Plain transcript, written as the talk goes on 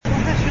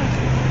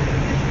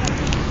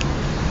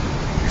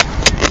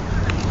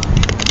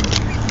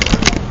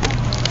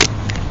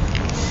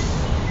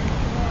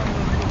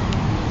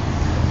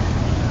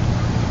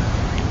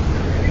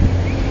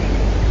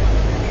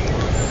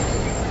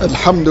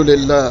الحمد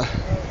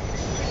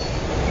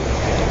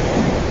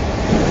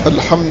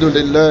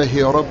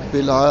لله رب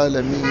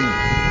العالمين،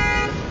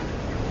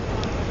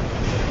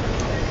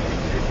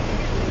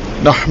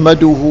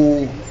 نحمده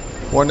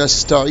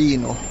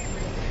ونستعينه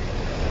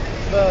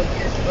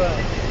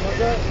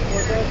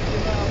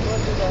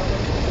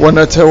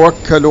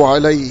ونتوكل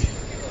عليه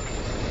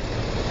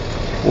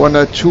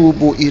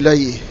ونتوب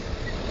إليه،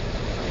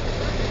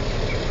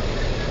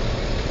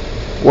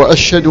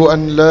 وأشهد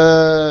أن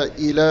لا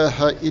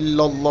إله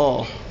إلا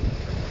الله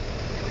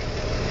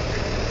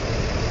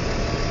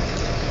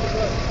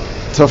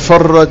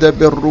تفرد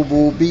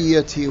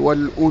بالربوبية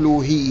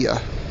والألوهية،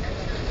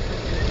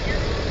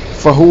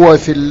 فهو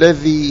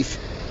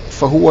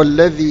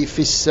الذي في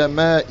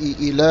السماء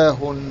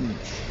إله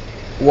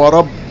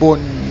ورب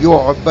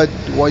يعبد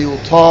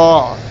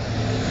ويطاع،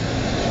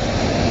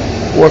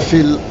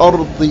 وفي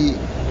الأرض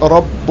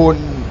رب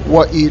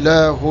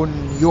وإله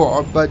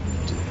يعبد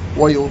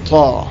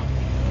ويطاع.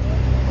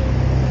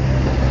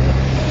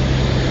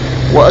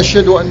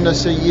 وأشهد أن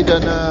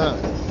سيدنا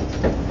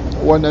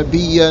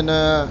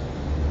ونبينا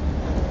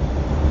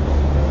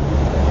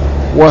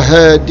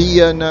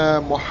وهادينا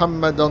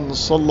محمدا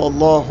صلى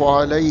الله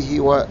عليه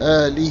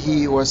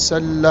وآله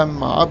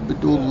وسلم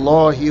عبد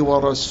الله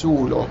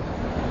ورسوله،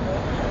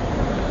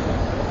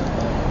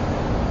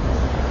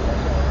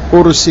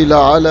 أرسل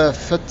على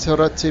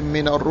فترة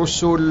من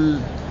الرسل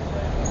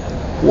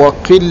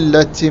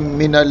وقلة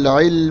من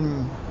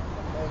العلم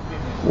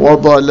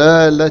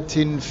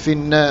وضلالة في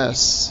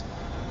الناس،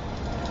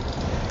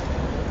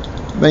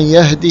 من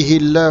يهده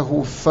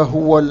الله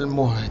فهو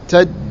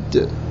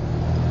المهتد،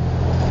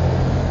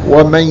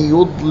 ومن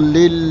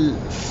يضلل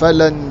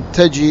فلن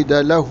تجد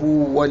له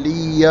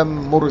وليا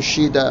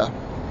مرشدا.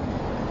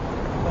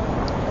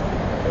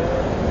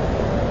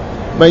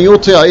 من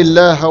يطع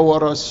الله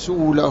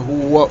ورسوله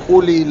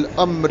وأولي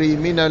الأمر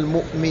من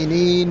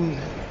المؤمنين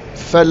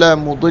فلا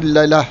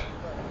مضل له،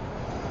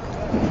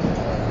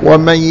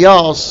 ومن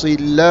يعص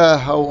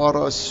الله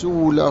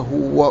ورسوله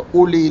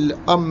وأولي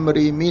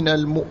الأمر من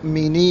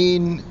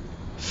المؤمنين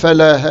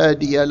فلا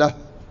هادي له،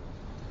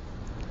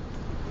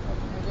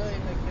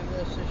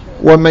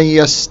 ومن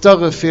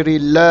يستغفر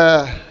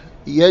الله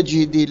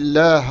يجد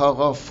الله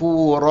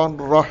غفورا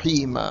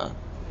رحيما.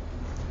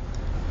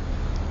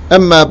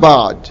 أما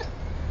بعد،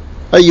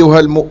 أيها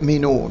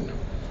المؤمنون،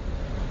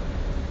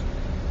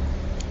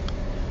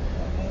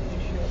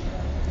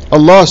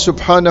 Allah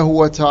subhanahu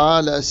wa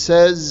ta'ala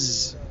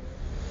says,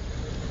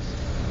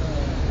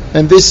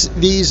 and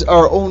these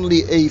are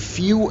only a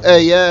few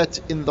ayat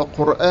in the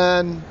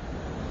Quran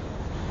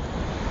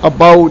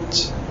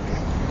about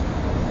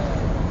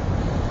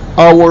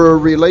our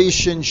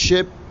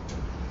relationship,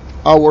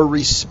 our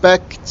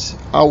respect,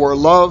 our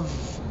love,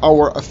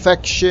 our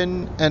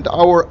affection, and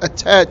our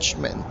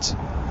attachment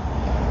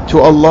to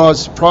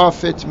Allah's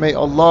Prophet. May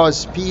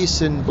Allah's peace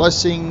and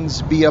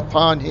blessings be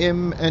upon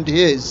him and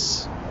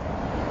his.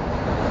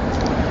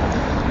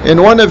 In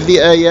one of the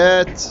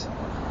ayat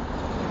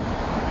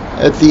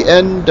at the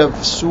end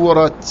of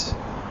Surah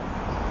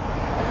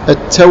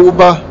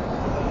At-Tawbah,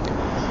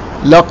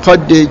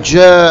 لَقَدْ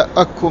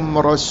جَاءَكُمْ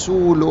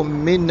رَسُولٌ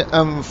مِّنْ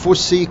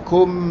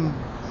أَنفُسِكُمْ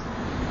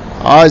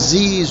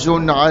عَزِيزٌ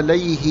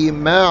عَلَيْهِ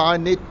مَا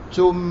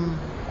عَنِتُّمْ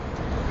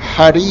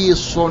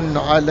حَرِيصٌ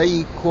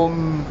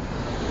عَلَيْكُمْ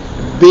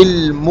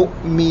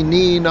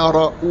بِالْمُؤْمِنِينَ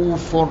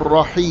رَءُوفٌ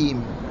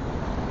رَحِيمٌ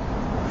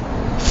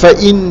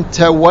فَإِن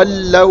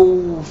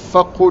تَوَلَّوْا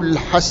فَقُلْ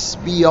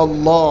حَسْبِيَ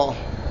اللَّهُ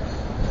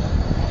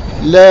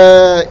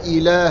لَا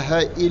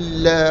إِلَهَ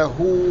إِلَّا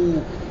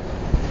هُوَ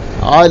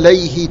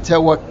عَلَيْهِ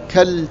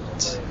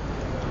تَوَكَّلْتُ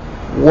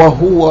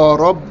وَهُوَ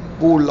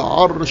رَبُّ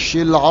الْعَرْشِ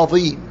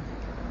الْعَظِيمِ.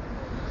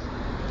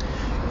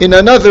 In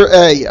another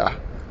ayah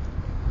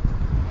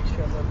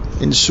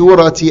in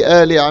Surah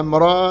Al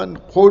Imran,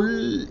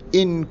 قُلْ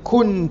إِن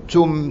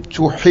كُنتُمْ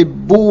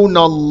تُحِبُّونَ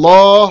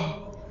اللَّهَ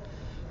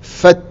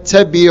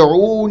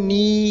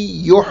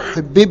فَاتَّبِعُونِي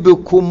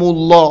يُحْبِبْكُمُ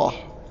اللَّهُ.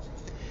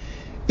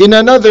 In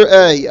another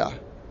ayah,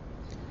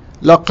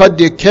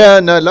 لقد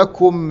كان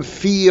لكم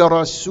في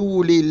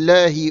رسول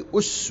الله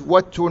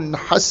أسوة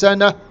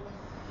حسنة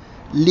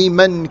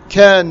لمن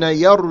كان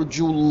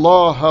يرجو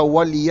الله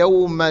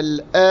واليوم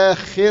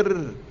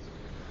الآخر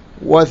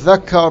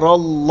وذكر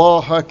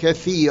الله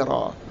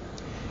كثيرا.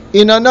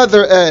 In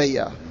another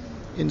ayah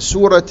in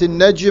Surah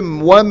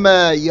An-Najm,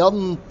 وما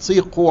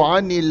ينطق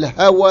عن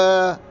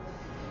الهوى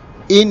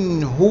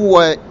إن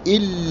هو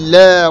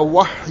إلا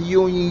وحي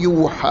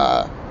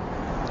يوحى.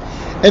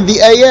 And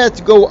the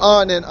ayat go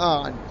on and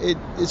on.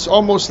 It's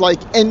almost like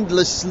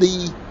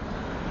endlessly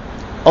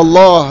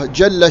Allah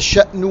Jalla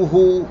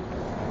Sha'nuhu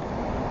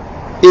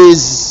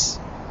is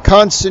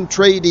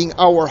concentrating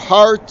our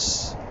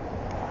hearts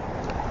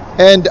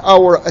and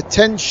our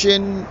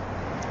attention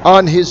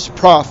on His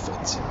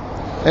Prophet.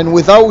 And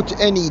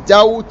without any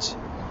doubt,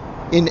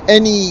 in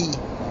any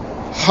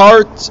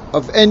heart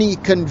of any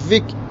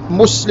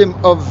Muslim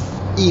of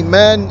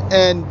Iman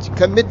and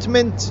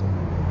commitment,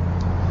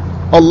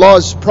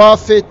 Allah's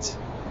Prophet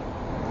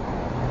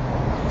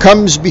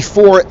comes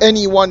before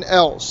anyone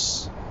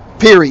else,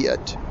 period.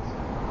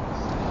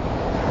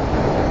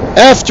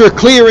 After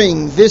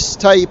clearing this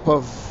type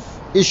of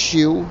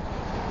issue,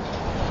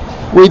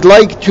 we'd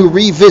like to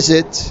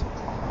revisit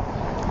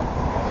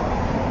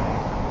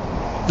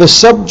the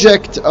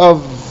subject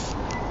of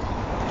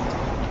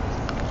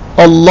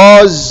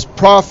Allah's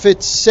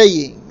Prophet's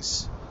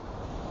sayings.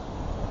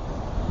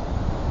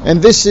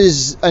 And this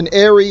is an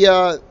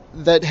area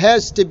that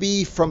has to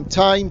be from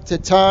time to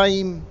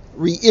time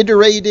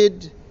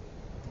reiterated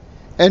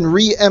and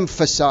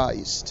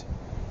re-emphasized,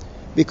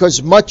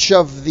 because much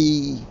of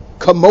the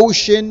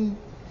commotion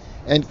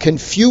and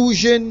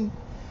confusion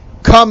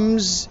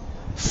comes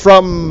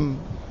from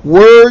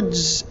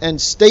words and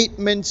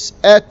statements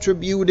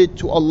attributed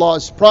to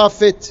Allah's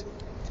Prophet.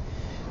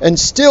 And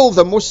still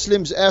the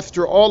Muslims,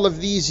 after all of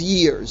these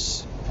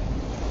years,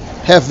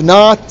 have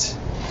not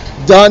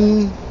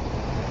done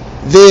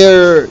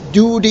their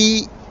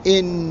duty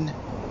in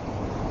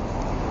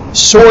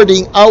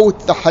sorting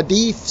out the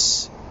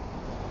hadiths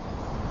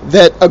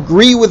that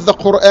agree with the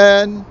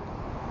Quran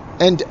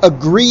and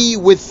agree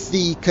with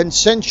the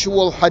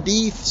consensual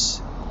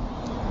hadiths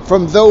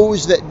from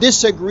those that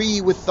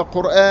disagree with the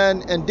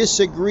Quran and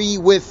disagree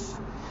with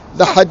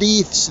the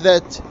hadiths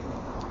that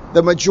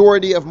the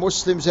majority of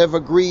Muslims have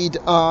agreed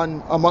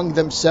on among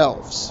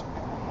themselves.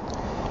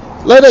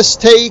 Let us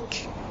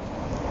take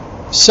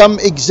some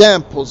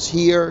examples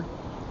here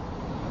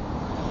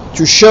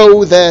to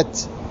show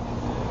that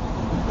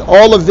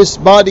all of this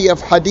body of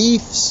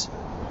hadiths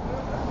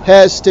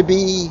has to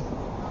be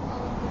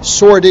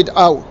sorted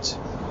out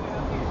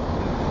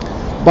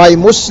by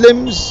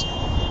Muslims,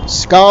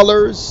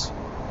 scholars,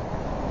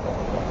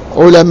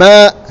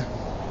 ulama,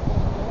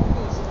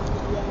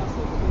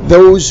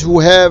 those who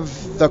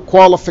have the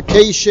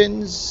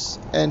qualifications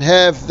and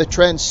have the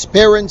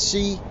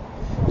transparency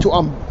to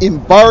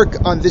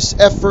embark on this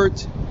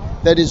effort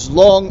that is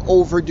long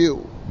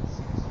overdue.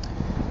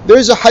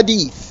 There's a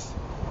hadith,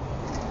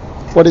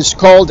 what is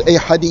called a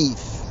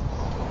hadith,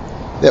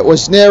 that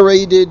was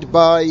narrated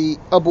by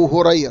Abu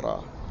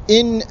Hurairah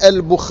in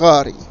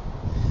Al-Bukhari.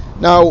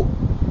 Now,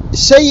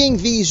 saying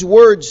these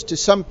words to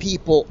some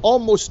people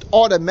almost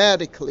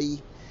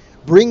automatically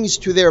brings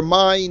to their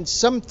mind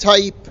some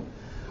type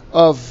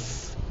of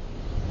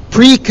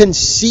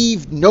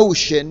preconceived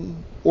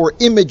notion or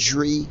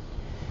imagery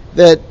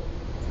that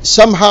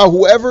somehow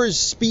whoever is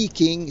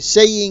speaking,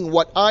 saying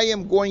what I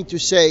am going to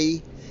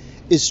say,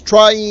 is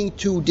trying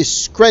to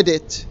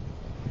discredit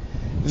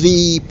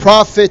the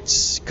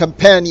Prophet's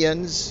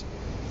companions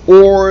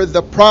or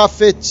the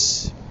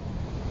Prophet's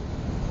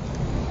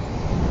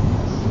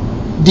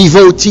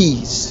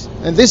devotees.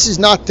 And this is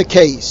not the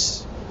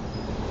case.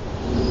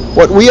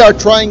 What we are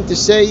trying to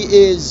say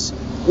is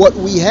what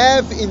we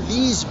have in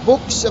these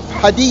books of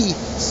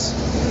hadiths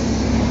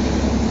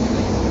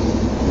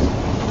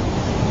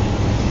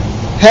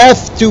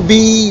have to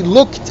be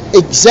looked,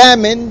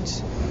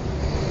 examined,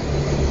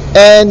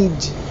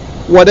 and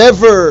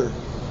whatever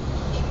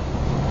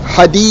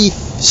hadith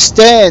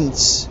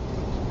stands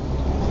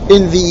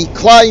in the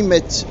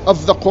climate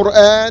of the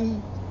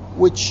Quran,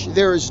 which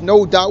there is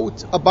no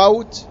doubt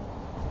about,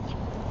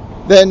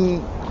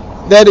 then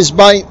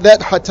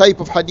that type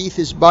of hadith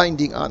is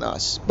binding on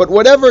us. But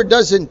whatever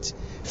doesn't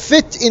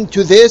fit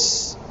into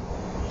this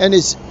and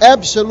is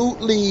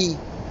absolutely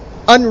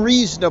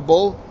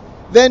unreasonable,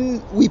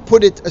 then we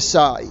put it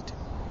aside.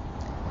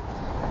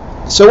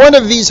 So one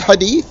of these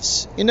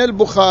hadiths in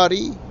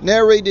Al-Bukhari,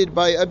 narrated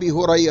by Abi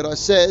Hurairah,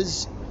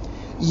 says,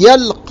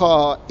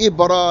 يلقى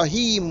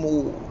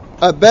إبراهيم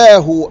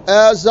أباه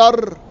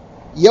آزر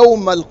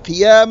يوم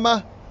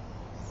القيامة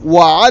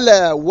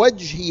وعلى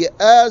وجه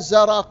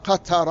آزر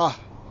قترة.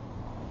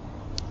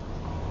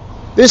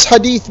 This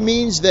hadith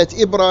means that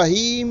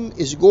Ibrahim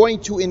is going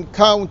to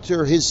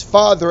encounter his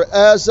father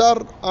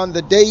Azar on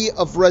the day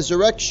of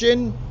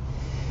resurrection,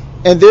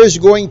 and there's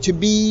going to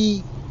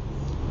be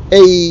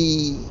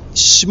a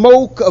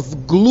smoke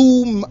of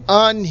gloom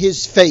on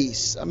his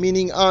face,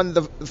 meaning on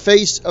the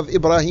face of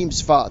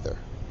Ibrahim's father.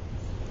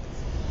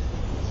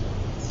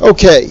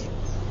 Okay.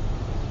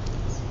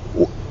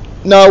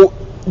 Now,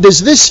 does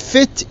this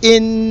fit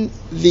in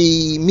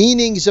the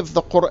meanings of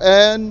the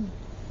Quran?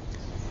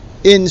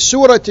 In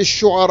Surah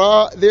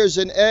Al-Shu'ara, there's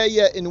an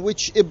ayah in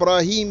which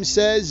Ibrahim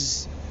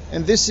says,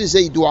 and this is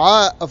a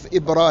dua of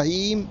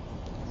Ibrahim,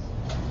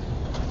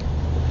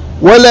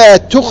 وَلَا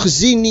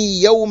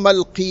تُخْزِنِي يَوْمَ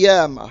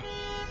الْقِيَامَةِ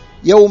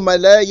يوم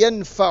لا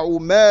ينفع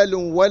مال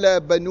ولا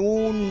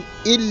بنون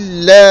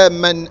إلا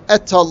من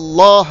أتى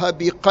الله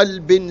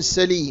بقلب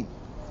سليم.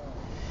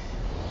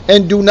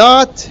 And do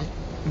not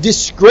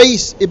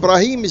disgrace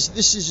Ibrahim.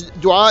 This is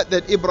dua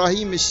that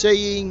Ibrahim is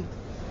saying,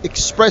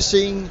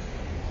 expressing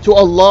to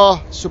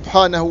Allah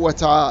subhanahu wa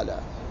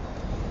ta'ala.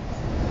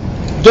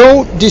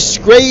 Don't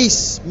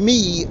disgrace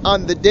me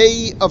on the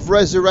day of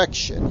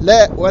resurrection.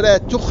 لا ولا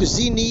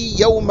تخزني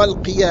يوم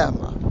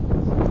القيامة.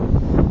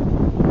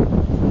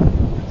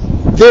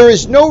 There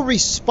is no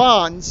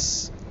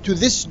response to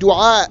this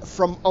dua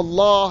from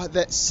Allah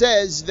that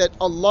says that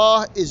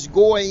Allah is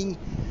going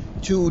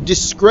to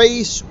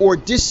disgrace or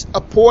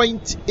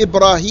disappoint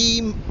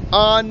Ibrahim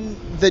on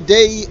the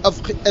day of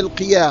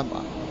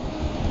Al-Qiyamah.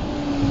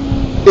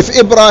 If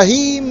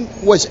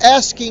Ibrahim was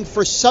asking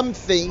for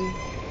something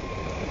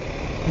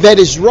that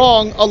is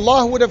wrong,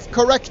 Allah would have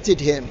corrected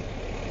him.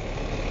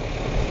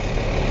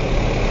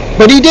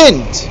 But He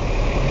didn't.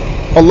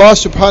 Allah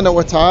subhanahu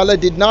wa ta'ala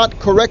did not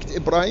correct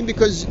Ibrahim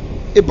because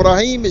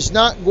Ibrahim is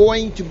not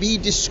going to be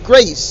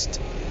disgraced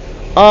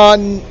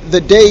on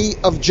the day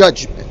of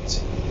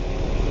judgment.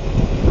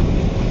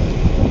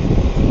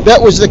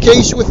 That was the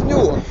case with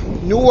Nuh.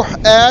 Nuh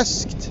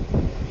asked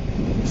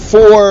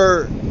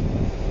for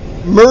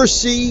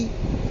mercy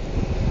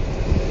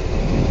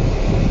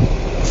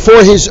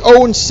for his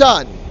own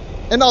son,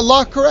 and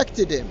Allah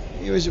corrected him.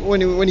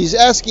 When he's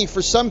asking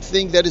for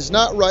something that is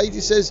not right,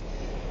 He says,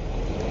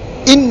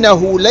 إِنَّهُ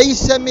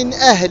لَيْسَ مِنْ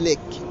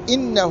أَهْلِكَ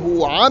إِنَّهُ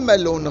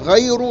عَمَلٌ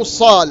غَيْرُ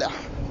صَالِحٍ.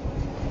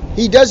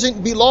 He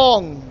doesn't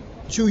belong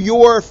to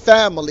your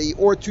family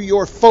or to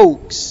your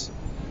folks,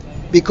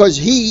 because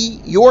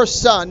he, your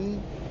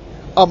son,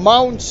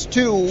 amounts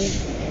to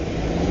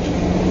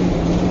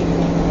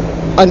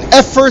an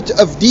effort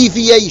of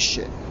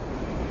deviation,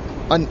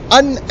 an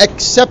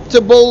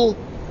unacceptable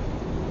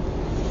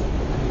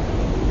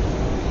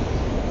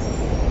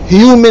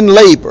human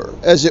labor,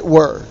 as it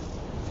were.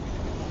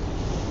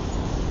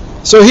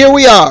 So here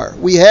we are.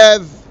 We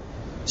have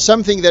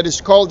something that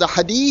is called a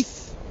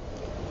hadith,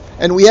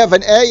 and we have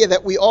an ayah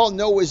that we all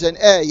know is an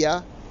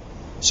ayah.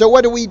 So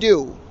what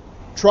do?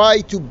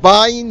 Try to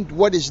bind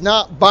what is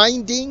not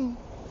binding?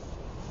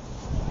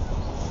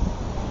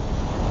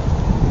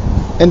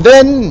 And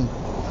then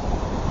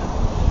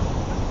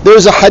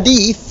there's a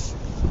hadith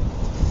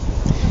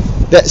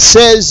that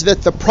says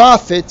that the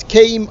Prophet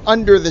came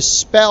under the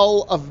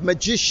spell of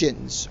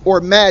magicians or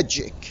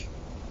magic.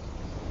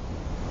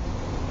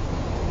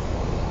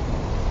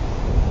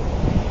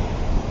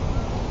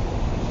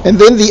 And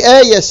then the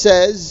ayah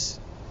says,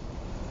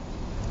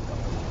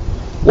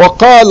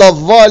 وَقَالَ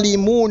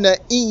الظَّالِمُونَ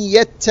إِن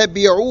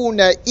يَتَّبِعُونَ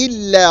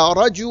إِلَّا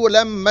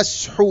رَجُلًا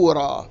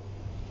مَسْحُورًا.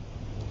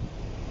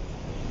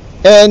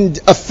 And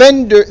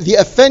the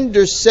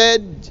offender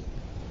said,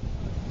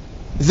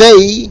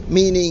 they,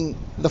 meaning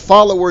the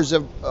followers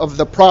of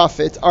the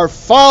Prophet, are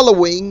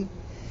following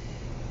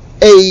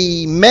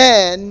a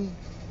man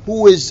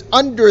who is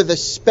under the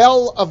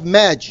spell of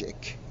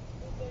magic.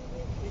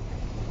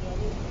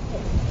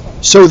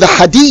 So the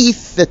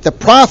hadith that the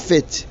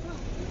Prophet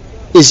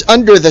is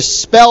under the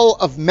spell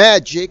of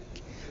magic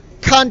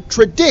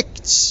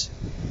contradicts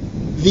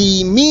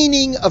the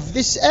meaning of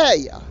this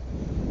ayah.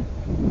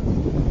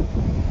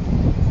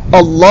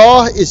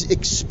 Allah is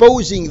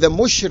exposing the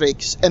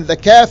mushriks and the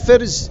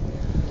kafirs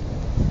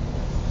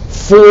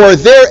for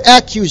their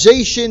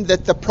accusation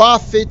that the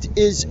Prophet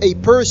is a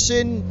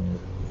person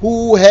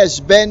who has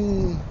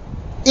been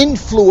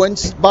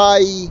influenced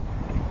by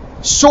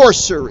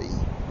sorcery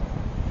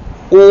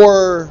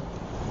or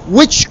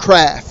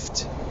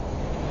witchcraft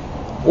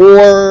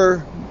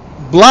or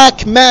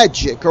black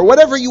magic or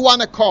whatever you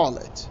want to call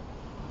it.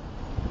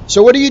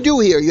 So what do you do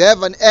here? You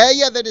have an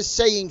ayah that is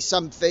saying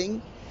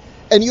something,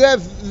 and you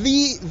have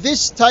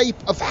this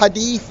type of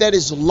hadith that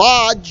is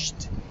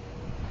lodged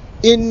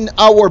in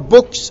our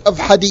books of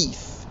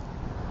hadith.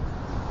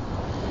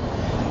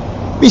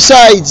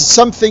 Besides,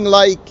 something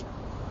like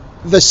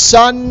the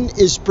sun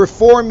is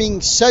performing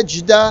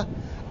sajda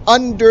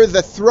under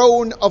the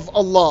throne of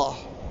Allah.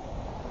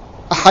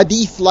 A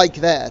hadith like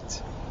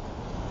that.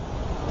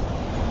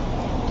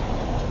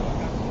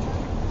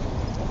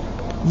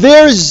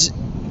 There's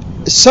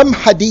some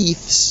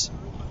hadiths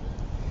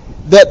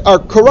that are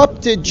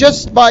corrupted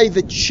just by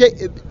the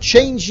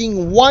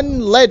changing one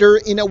letter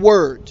in a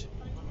word.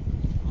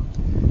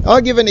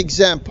 I'll give an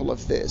example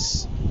of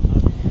this.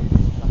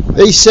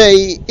 They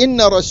say,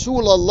 Inna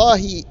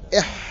Rasulallahi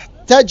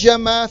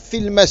ihtajama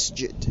fil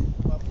masjid.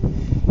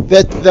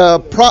 That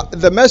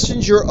the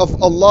messenger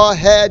of Allah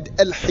had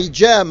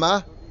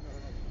al-hijama,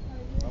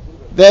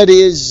 that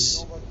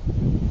is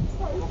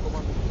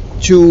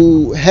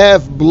to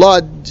have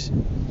blood.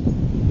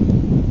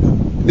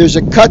 There's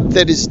a cut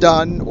that is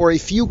done, or a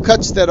few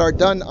cuts that are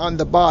done on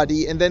the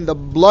body, and then the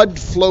blood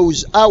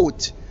flows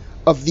out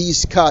of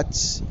these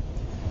cuts,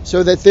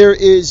 so that there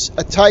is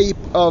a type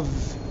of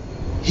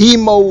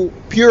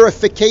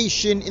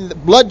hemopurification, in the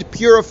blood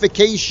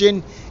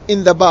purification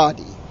in the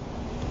body.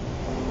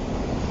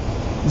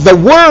 The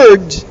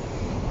word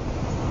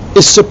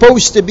is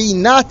supposed to be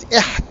not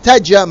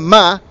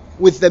ihtajama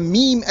with the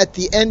meme at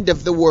the end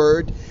of the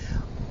word,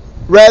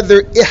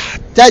 rather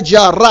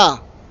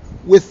ihtajara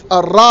with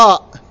a ra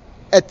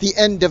at the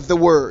end of the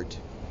word.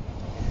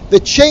 The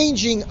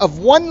changing of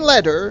one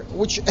letter,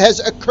 which has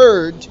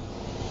occurred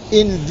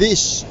in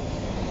this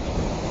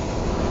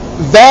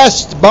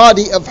vast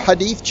body of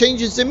hadith,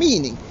 changes the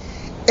meaning.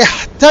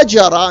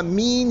 Ihtajara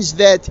means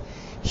that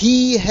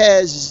he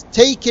has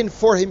taken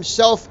for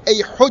himself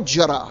a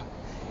hujra,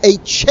 a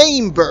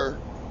chamber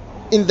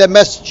in the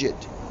masjid,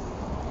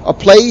 a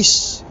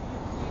place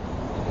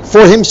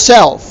for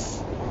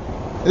himself.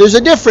 There's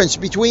a difference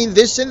between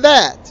this and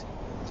that.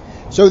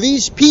 So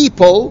these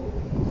people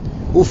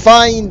who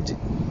find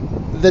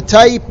the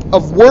type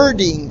of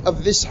wording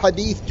of this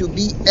hadith to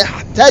be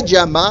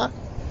ihtajama,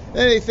 and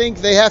they think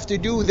they have to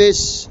do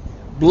this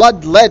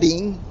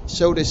bloodletting,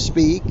 so to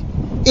speak,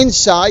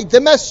 inside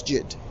the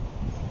masjid.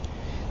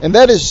 And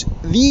that is,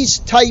 these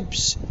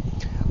types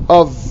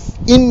of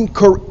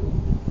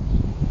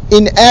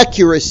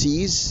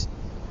inaccuracies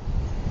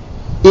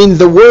in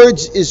the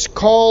words is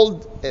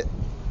called,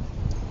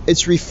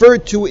 it's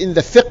referred to in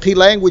the fiqh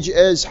language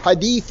as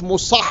hadith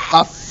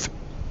musahhaf.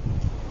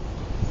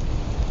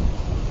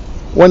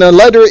 When a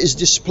letter is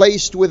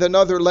displaced with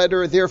another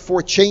letter,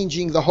 therefore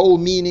changing the whole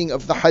meaning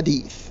of the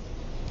hadith.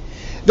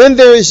 Then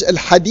there is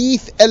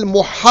al-hadith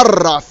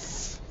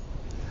al-muharraf,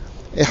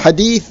 a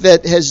hadith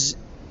that has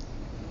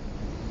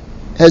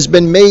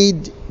been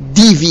made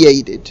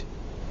deviated.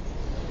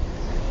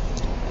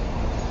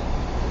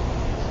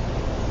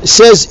 It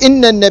says,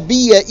 إن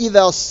النبي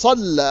إذا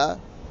صلى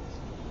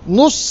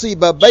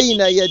نصب بين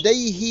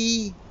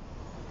يديه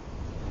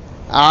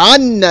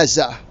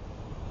عنزة,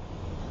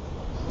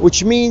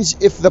 which means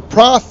if the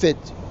Prophet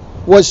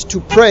was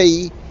to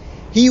pray,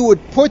 he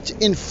would put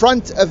in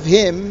front of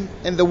him,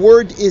 and the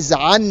word is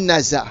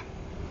annaza.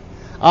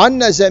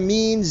 Annaza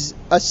means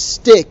a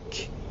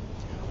stick,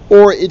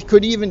 or it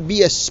could even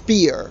be a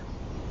spear.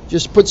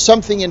 Just put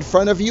something in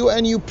front of you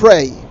and you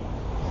pray.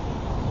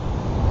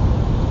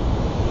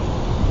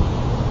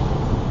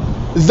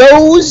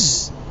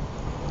 Those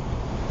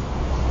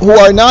who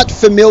are not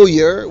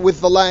familiar with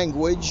the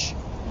language,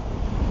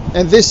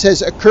 and this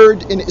has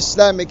occurred in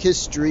Islamic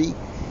history,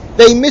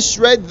 they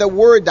misread the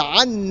word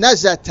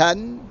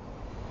annazatan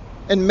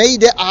and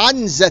made it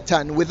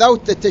anzatan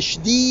without the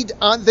tashdid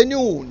on the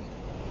noon.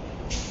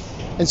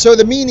 And so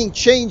the meaning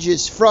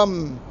changes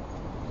from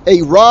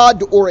a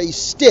rod or a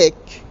stick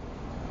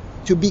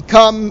to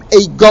become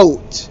a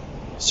goat.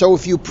 So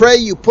if you pray,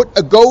 you put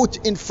a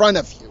goat in front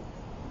of you.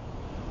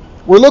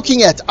 We're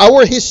looking at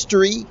our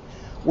history,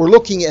 we're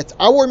looking at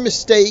our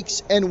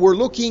mistakes, and we're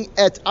looking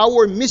at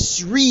our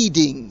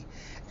misreading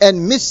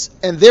and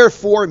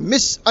therefore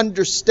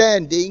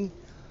misunderstanding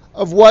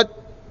of what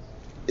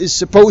is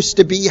supposed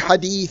to be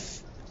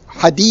hadiths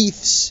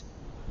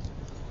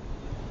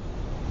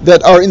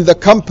that are in the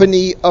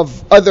company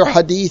of other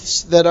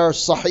hadiths that are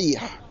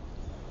sahih.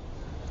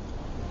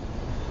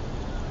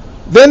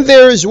 Then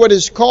there is what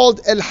is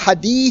called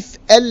al-hadith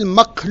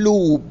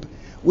al-maqloob,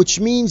 which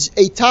means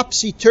a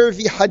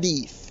topsy-turvy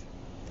hadith.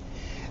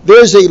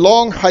 There's a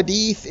long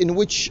hadith in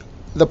which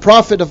the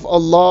Prophet of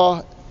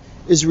Allah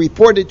is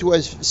reported to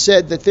have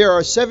said that there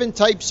are 7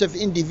 types of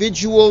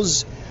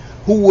individuals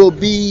who will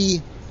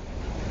be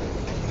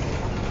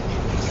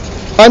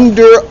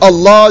under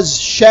Allah's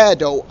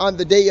shadow on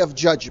the Day of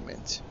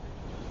Judgment.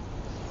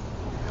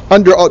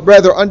 Under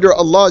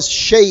Allah's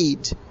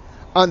shade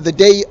on the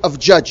Day of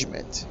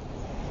Judgment.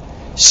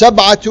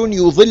 سَبْعَةٌ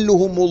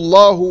يُظِلُّهُمُ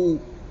اللَّهُ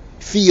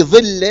فِي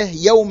ظِلِّهِ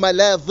يَوْمَ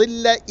لَا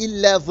ظِلَّ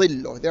إِلَّا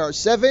ظِلُّهُ. There are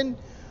 7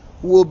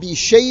 who will be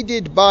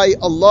shaded by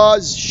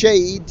Allah's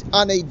shade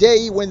on a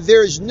day when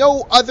there is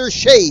no other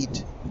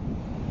shade.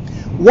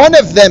 One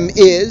of them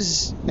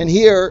is, and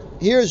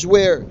here's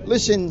where,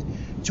 listen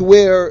to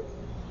where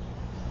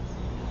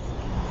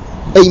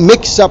a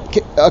mix-up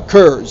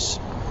occurs.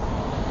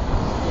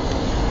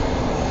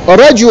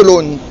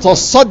 رَجُلٌ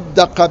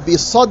تَصَدَّقَ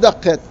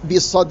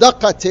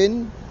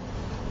بِصَدَقَةٍ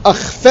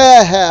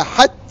أَخْفَاهَا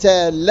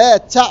حَتَّى لَا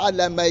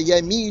تَعْلَمَ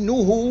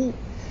يَمِينُهُ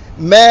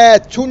مَا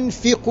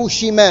تُنْفِقُ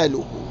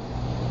شِمَالُهُ.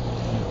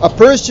 A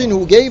person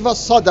who gave a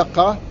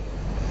sadaqah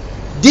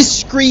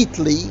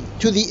discreetly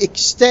to the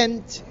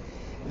extent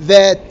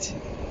that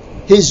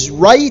his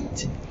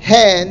right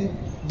hand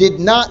did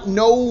not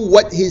know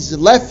what his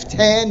left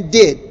hand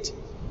did.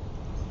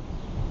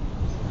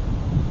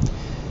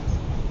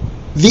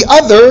 The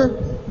other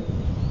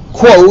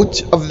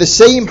quote of the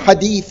same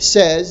hadith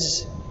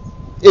says,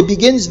 it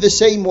begins the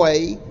same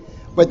way,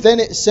 but then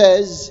it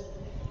says,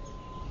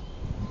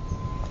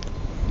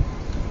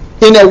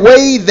 in a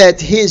way that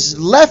his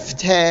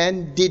left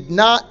hand did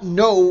not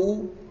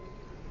know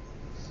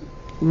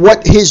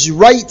what his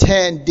right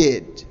hand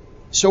did.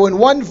 So in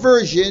one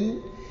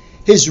version,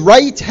 his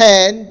right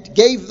hand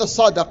gave the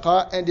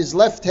sadaqah and his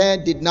left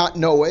hand did not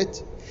know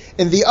it.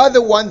 In the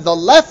other one, the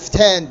left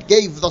hand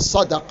gave the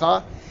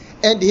sadaqah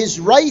and his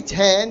right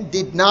hand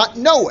did not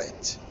know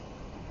it.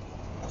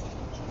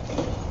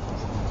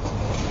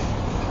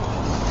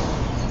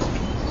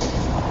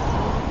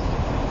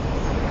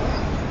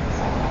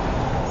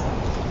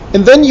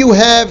 And then you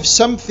have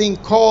something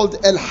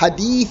called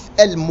al-hadith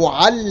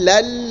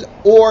al-mu'allal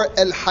or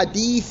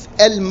al-hadith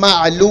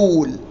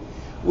al-ma'lul,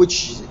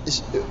 which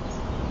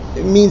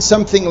means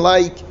something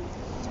like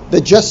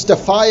the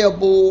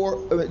justifiable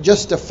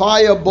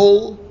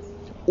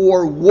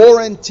or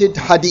warranted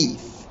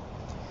hadith.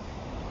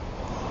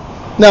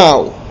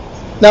 Now,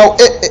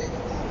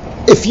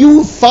 if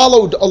you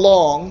followed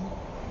along,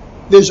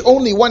 there's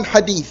only one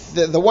hadith,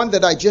 the one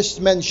that I just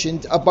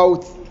mentioned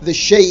about the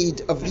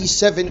shade of these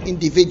 7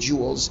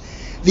 individuals.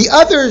 The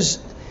others,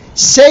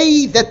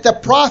 say that the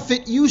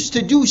Prophet used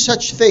to do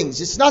such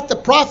things. It's not the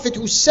Prophet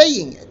who's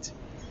saying it.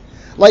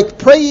 Like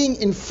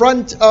praying in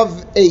front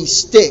of a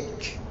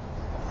stick.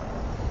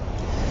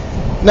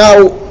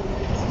 Now,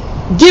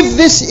 give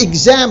this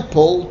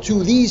example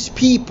to these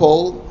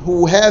people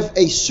who have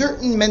a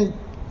certain,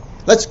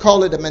 let's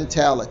call it a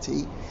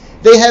mentality.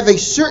 They have a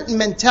certain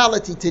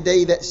mentality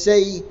today that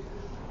say,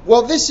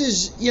 well, this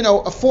is,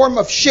 a form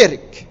of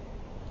shirk.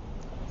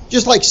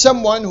 Just like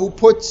someone who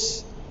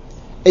puts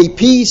a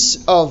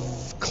piece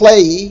of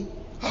clay,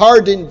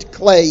 hardened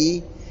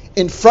clay,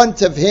 in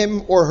front of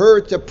him or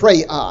her to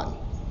pray on.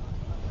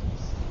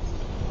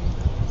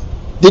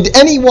 Did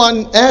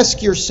anyone,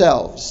 ask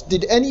yourselves,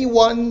 did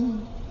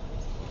anyone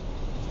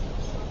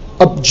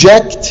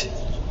object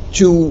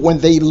to when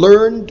they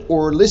learned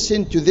or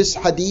listened to this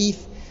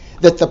hadith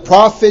that the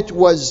Prophet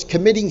was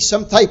committing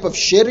some type of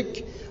shirk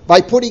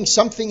by putting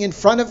something in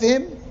front of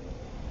him?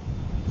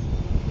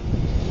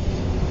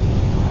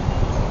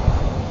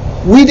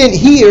 We didn't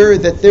hear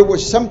that there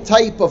was some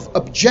type of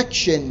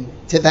objection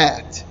to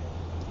that,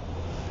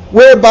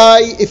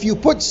 whereby if you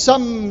put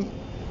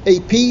a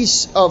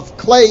piece of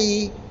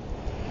clay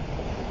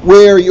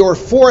where your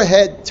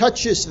forehead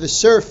touches the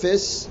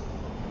surface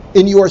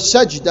in your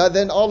sajda,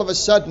 then all of a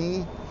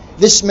sudden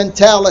this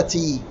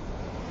mentality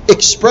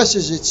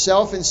expresses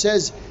itself and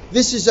says,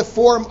 this is a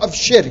form of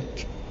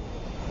shirk.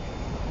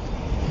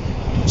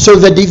 So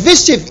the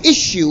divisive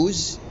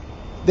issues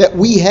that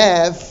we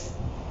have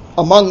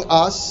among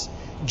us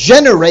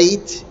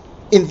generate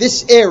in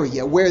this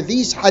area where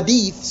these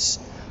hadiths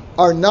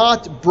are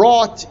not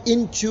brought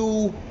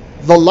into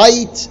the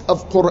light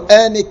of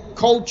Quranic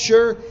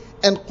culture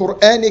and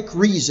Quranic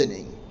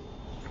reasoning.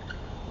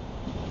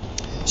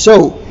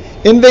 So,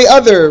 in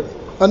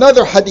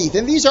another hadith,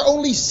 and these are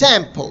only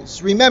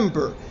samples.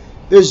 Remember,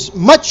 there's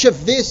much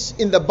of this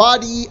in the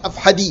body of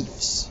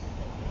hadiths.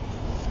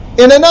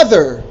 In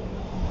another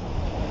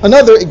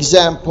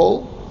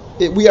example,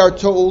 we are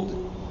told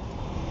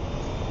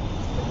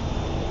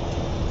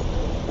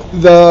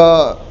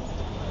the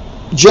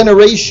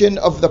generation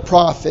of the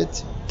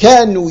Prophet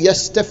كانوا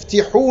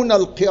يستفتحون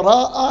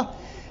القراءة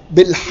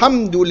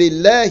بالحمد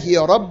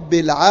لله رب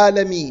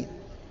العالمين.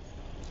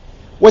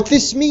 What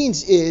this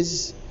means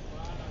is,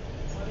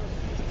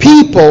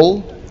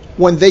 people,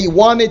 when they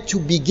wanted to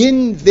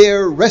begin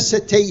their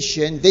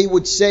recitation, they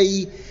would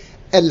say,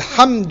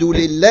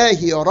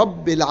 Alhamdulillahi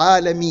Rabbil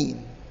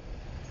Alameen.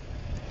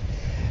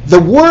 The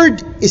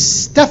word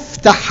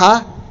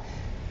istaftaha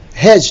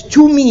has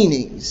two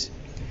meanings.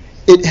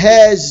 It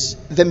has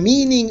the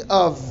meaning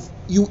of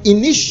you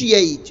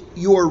initiate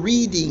your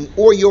reading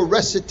or your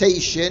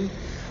recitation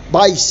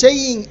by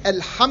saying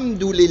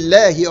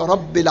Alhamdulillahi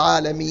Rabbil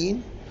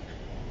Alameen.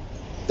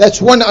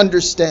 That's one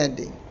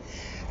understanding.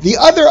 The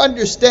other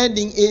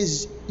understanding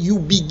is you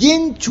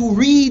begin to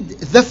read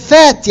the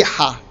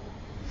Fatiha.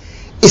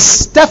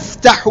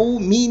 Istaftahu,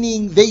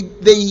 meaning they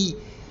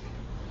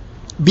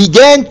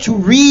began to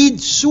read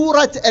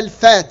Surat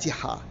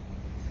Al-Fatiha.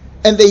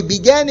 And they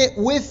began it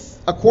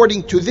with,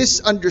 according to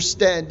this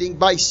understanding,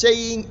 by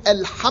saying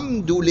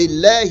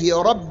Alhamdulillahi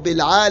Rabbil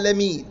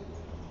Alameen.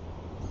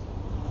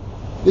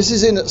 This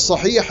is in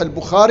Sahih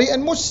al-Bukhari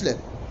and Muslim.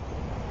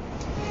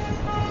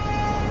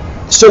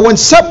 So when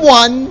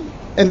someone,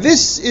 and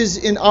this is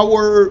in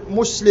our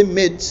Muslim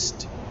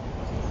midst,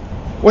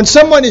 when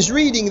someone is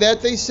reading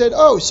that, they said,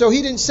 oh, so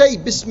he didn't say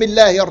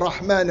Bismillahir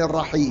Rahmanir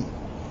Rahim.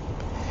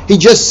 He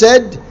just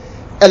said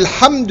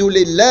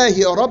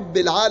Alhamdulillahi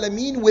Rabbil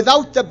Alameen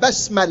without the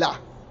Basmalah.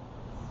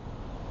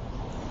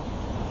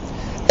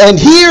 And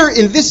here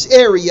in this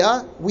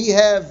area, we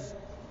have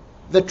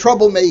the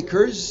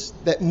troublemakers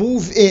that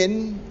move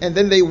in and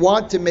then they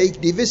want to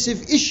make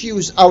divisive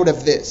issues out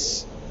of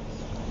this.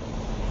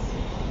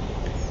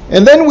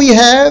 And then we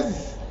have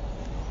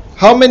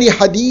how many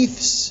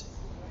hadiths,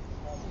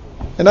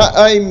 and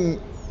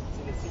I'm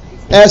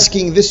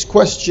asking this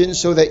question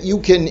so that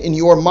you can in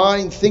your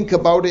mind think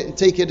about it and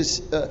take it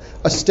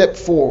a step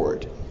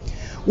forward.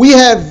 We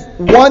have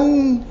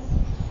one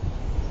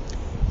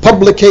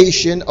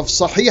publication of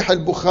Sahih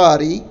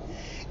al-Bukhari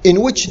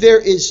in which there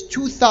is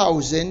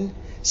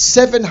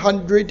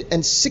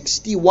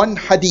 2,761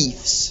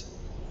 hadiths.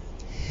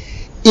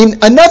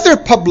 In another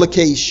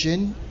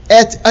publication,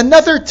 at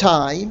another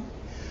time,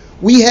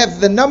 we have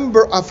the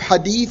number of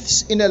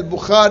hadiths in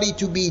al-Bukhari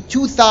to be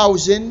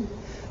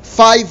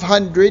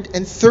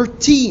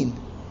 2,513.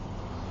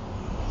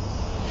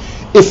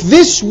 If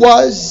this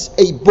was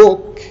a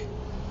book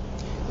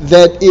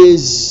that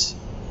is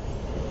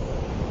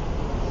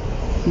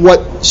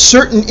what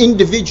certain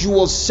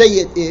individuals say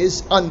it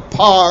is, on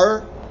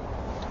par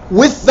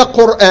with the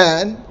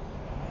Quran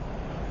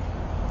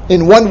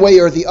in one way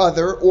or the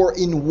other, or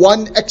in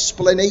one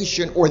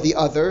explanation or the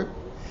other,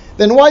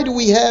 then why do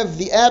we have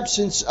the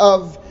absence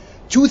of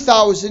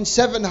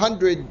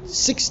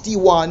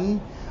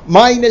 2,761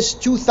 minus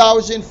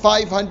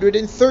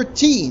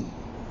 2,513?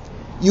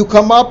 You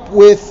come up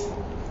with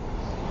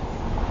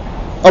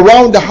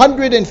around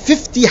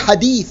 150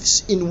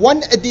 hadiths in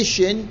one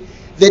edition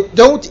that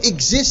don't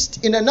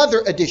exist in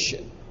another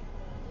edition.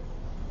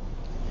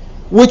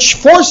 which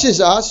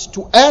forces us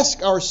to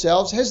ask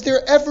ourselves, has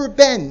there ever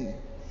been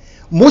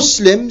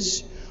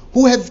Muslims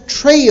who have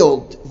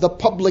trailed the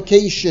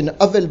publication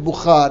of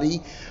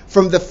Al-Bukhari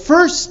from the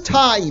first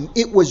time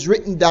it was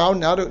written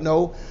down, I don't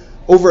know,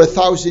 over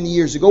 1,000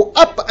 years ago,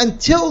 up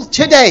until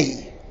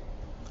today?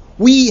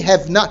 We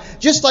have not,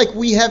 just like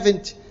we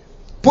haven't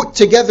put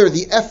together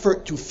the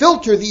effort to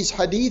filter these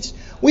hadiths,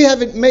 we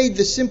haven't made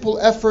the simple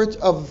effort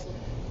of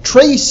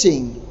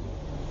tracing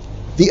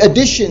the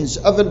additions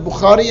of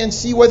Al-Bukhari and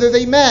see whether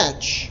they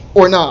match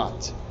or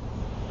not.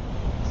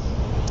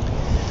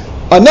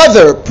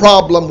 Another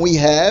problem we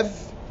have,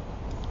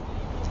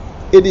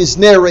 it is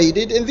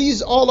narrated, and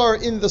these all are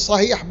in the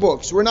Sahih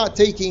books. We're not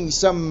taking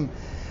some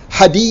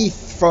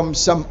hadith from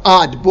some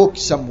odd book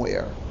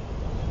somewhere.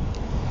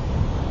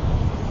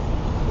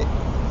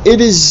 It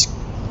is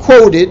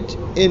quoted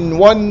in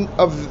one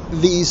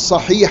of these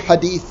Sahih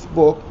hadith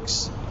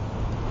books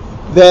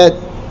that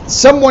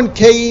someone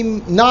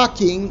came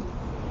knocking.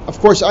 Of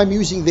course, I'm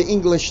using the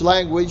English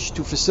language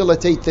to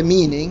facilitate the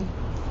meaning.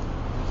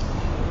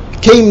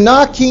 Came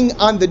knocking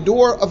on the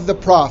door of the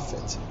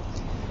Prophet.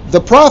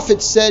 The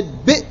Prophet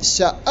said,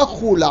 "Bi'sa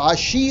akhul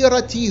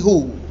ashirati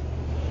hu,"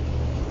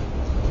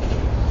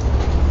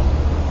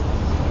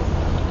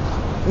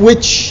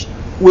 which,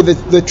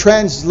 with the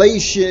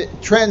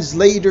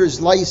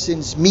translator's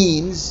license,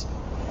 means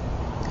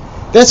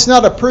that's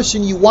not a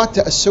person you want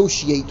to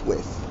associate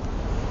with.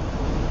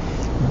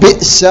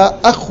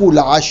 Bi'sa akhul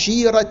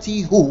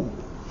ashirati hu.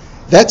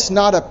 That's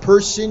not a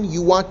person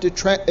you want to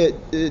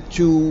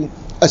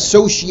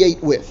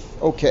associate with.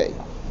 Okay.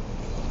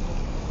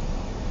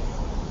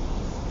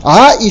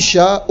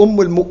 Aisha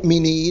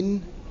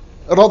al-Mu'mineen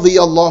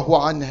radiyallahu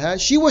anha,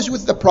 she was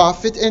with the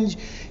Prophet and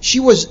she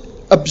was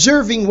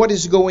observing what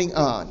is going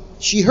on.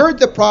 She heard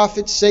the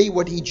Prophet say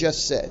what he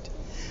just said.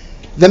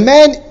 The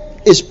man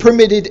is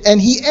permitted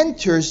and he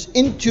enters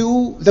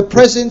into the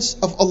presence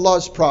of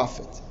Allah's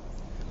Prophet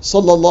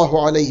sallallahu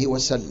alayhi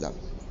wasallam.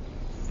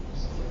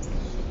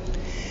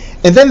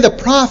 And then the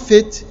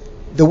Prophet,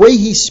 the way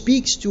he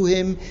speaks to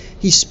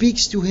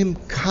him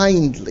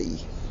kindly.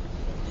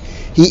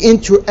 He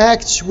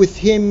interacts with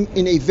him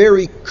in a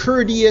very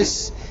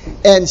courteous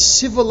and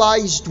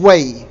civilized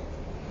way.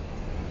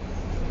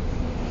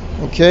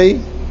 Okay?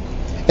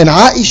 And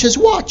Aisha's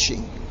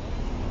watching.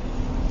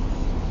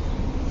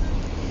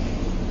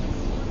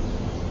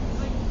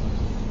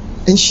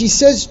 And she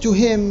says to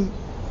him,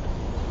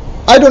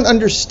 "I don't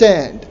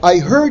understand. I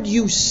heard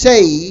you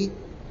say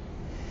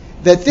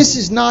that this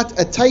is not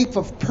a type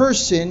of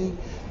person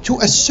to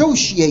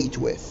associate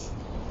with.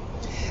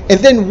 And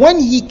then when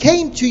he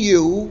came to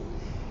you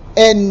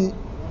and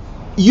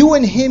you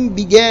and him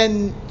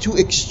began to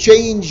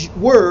exchange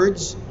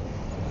words,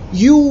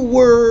 you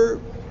were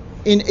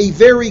in a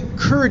very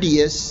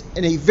courteous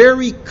and a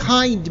very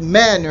kind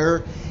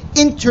manner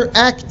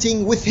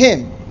interacting with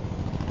him."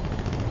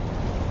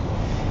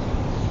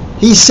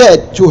 He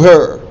said to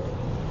her,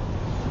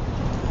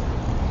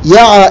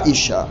 "Ya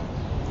Aisha,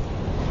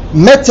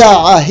 mata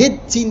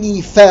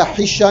ahidtini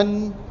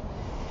fahishan?"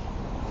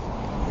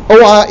 O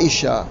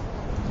Aisha,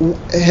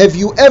 have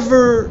you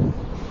ever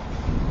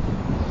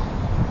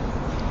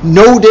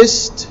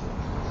noticed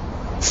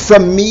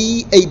from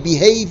me a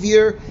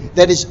behavior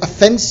that is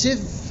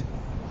offensive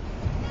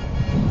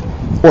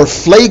or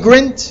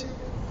flagrant?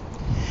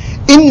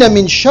 Inna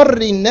min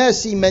sharri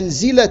nasi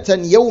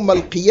manzilatan yawm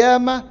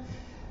al-qiyamah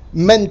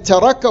man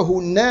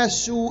tarakahu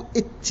nasu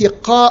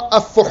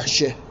ittiqa'a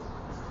fuhshih.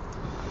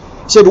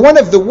 Said one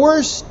of the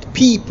worst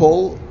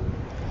people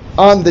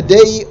on the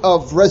day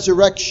of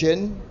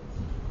resurrection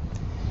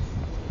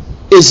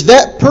is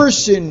that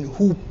person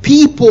who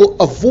people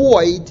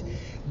avoid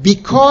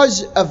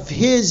because of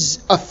his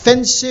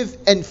offensive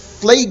and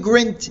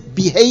flagrant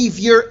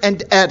behavior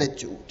and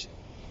attitude.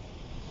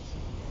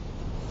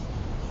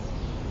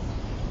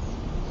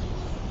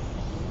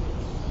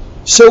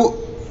 So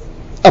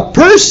a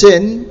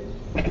person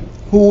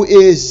who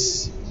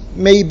is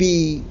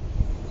maybe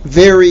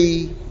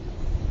very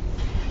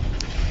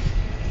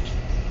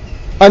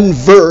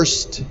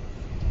unversed,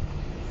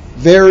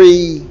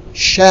 very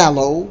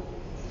shallow,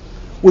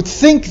 would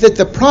think that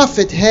the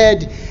Prophet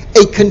had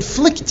a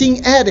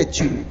conflicting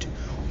attitude,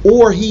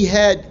 or he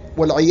had,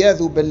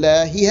 wal-'iyadhu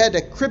billah, he had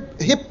a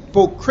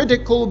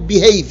hypocritical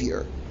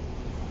behavior.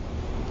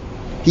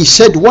 He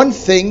said one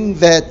thing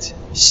that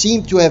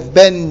seemed to have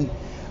been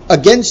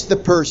against the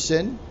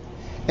person,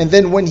 and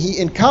then when he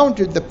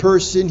encountered the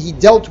person, he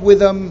dealt with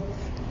them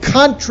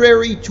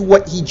contrary to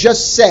what he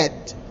just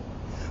said.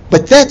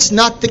 But that's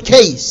not the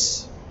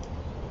case.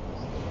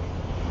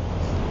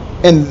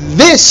 And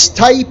this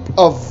type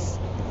of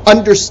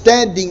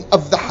understanding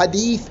of the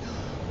hadith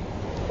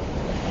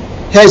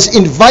has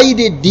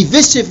invited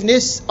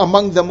divisiveness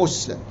among the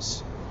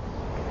Muslims.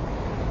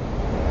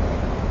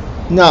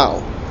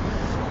 Now,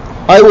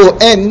 I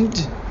will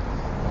end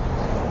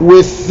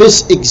with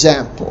this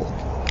example.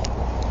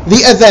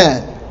 The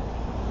adhan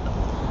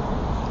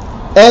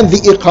and the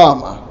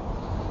iqamah.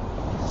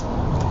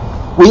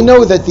 We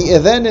know that the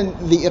adhan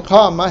and the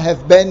iqamah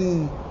have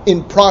been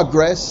in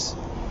progress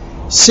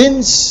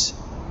Since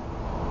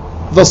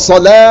the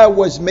salah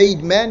was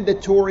made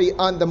mandatory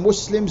on the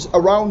Muslims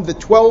around the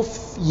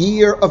 12th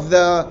year of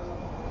the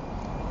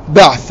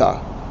Ba'tha,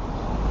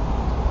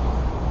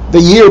 the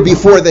year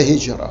before the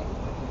Hijrah.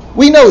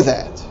 We know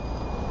that.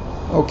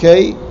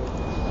 Okay?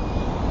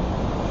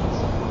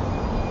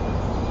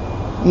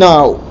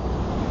 Now,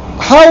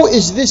 how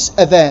is this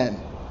adhan?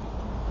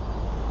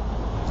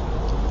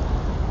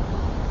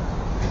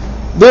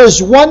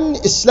 There's one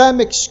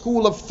Islamic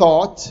school of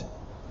thought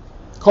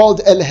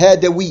called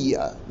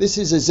Al-Hadawiyya. This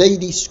is a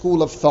Zaydi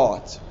school of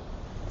thought.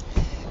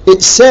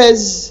 It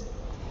says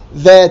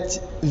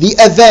that the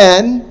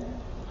adhan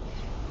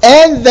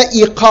and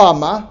the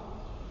iqama,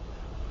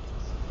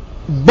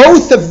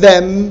 both of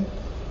them,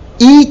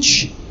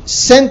 each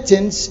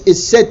sentence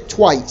is said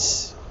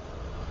twice.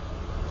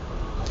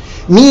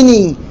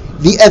 Meaning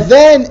the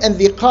adhan and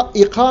the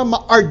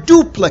iqama are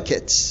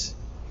duplicates.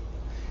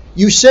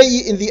 You say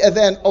in the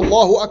adhan,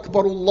 Allahu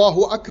Akbar,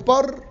 Allahu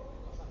Akbar.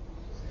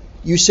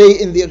 You say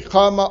in the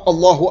iqama,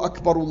 Allahu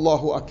Akbar,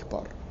 Allahu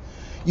Akbar.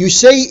 You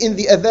say in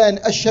the adhan,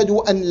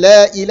 Ashhadu an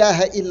la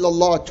ilaha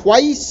illallah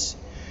twice.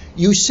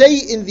 You say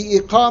in the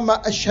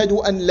iqama,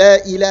 Ashhadu an la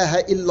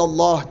ilaha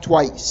illallah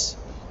twice.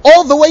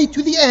 All the way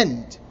to the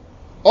end.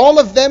 All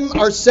of them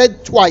are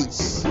said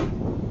twice.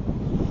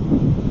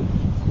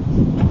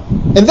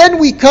 And then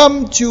we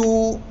come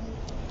to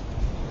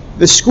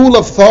the school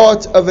of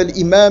thought of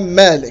Al-Imam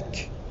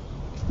Malik.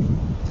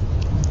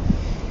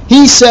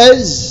 He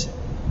says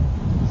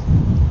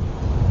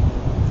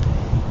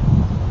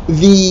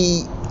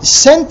the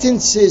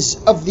sentences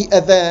of the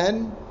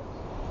adhan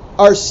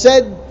are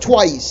said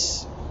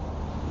twice.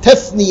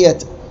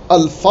 Tathniyat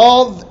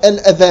alfaz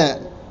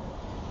al-adhan.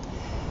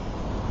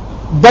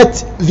 But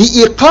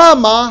the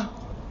iqama,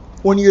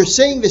 when you're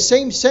saying the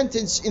same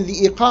sentence in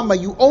the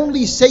iqama, you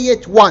only say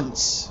it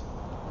once.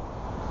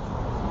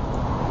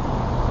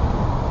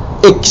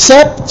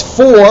 Except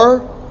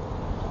for,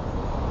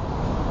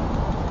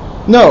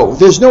 no,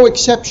 there's no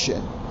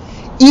exception.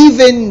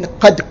 Even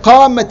قَدْ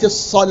قَامَتِ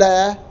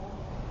الصَّلَاةِ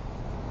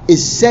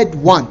is said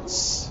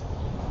once.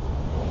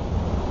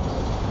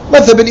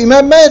 Madhab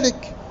al-Imam Malik.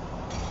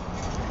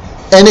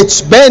 And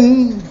it's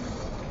been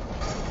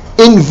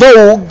in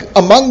vogue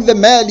among the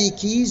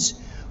Malikis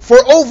for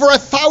over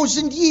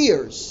 1,000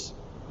 years.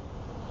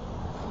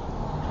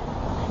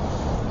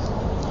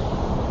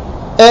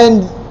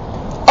 And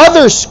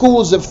other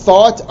schools of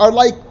thought are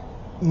like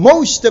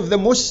most of the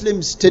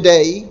Muslims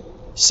today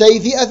say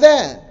the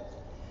adhan.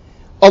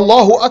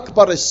 Allahu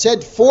Akbar is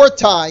said 4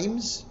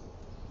 times.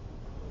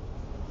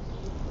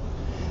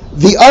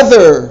 The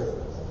other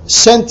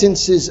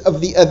sentences of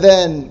the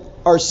adhan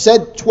are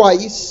said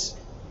twice.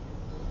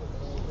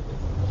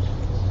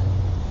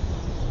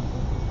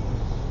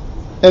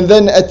 And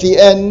then at the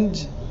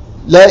end,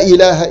 La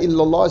ilaha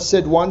illallah is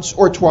said once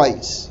or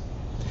twice.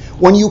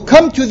 When you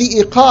come to the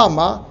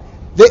iqama,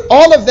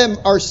 all of them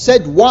are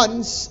said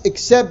once,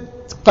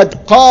 except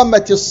قَدْ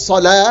قَامَتِ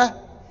الصَّلَاةِ,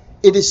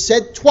 it is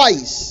said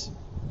twice.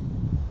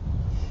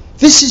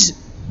 This is,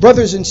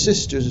 brothers and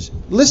sisters,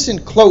 listen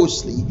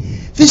closely.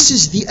 This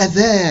is the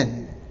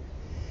adhan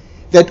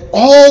that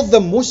all the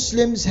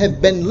Muslims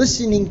have been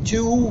listening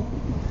to.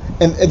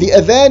 And the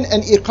adhan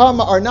and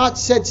iqama are not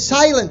said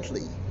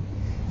silently.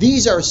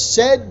 These are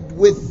said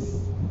with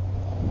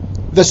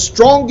the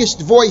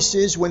strongest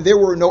voices when there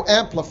were no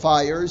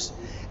amplifiers.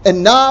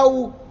 And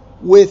now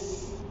with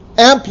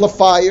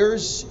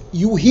amplifiers,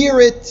 you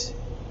hear it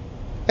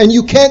and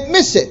you can't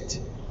miss it.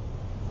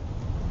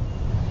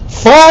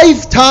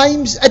 5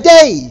 times a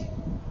day.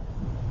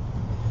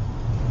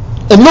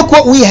 And look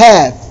what we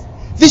have.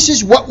 This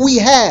is what we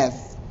have.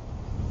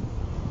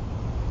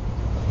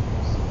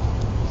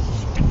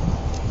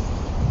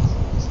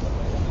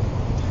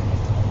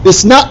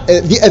 It's not,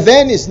 the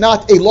adhan is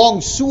not a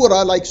long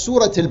surah like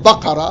Surah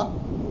Al-Baqarah.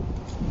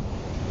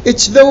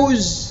 It's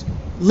those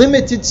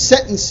limited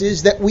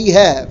sentences that we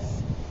have.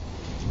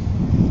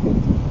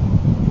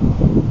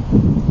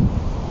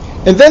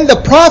 And then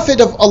the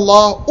Prophet of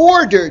Allah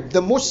ordered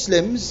the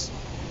Muslims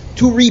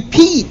to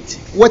repeat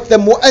what the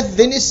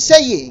mu'adhin is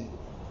saying.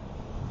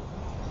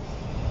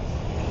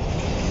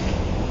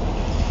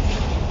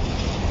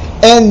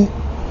 And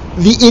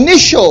the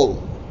initial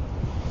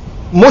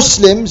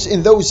Muslims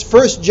in those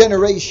first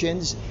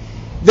generations,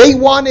 they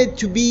wanted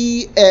to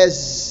be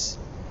as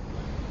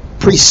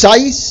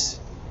precise,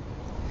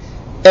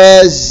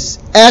 as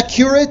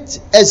accurate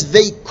as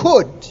they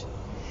could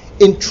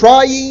in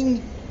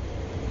trying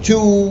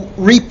to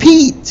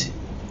repeat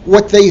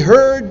what they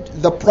heard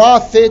the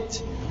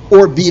Prophet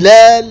or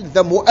Bilal,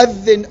 the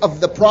mu'adhin of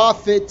the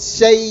Prophet,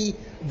 say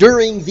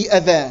during the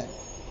adhan.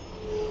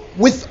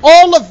 With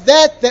all of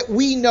that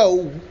we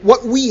know,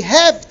 what we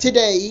have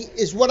today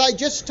is what I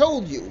just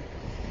told you.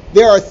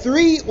 There are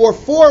 3 or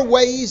 4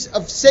 ways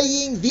of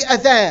saying the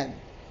adhan.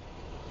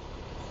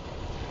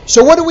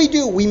 So what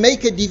do? We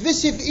make a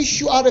divisive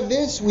issue out of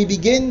this. We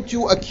begin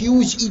to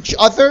accuse each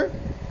other.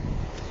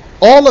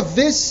 All of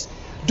this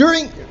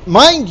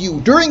Mind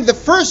you, during the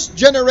first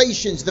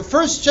generations, the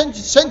first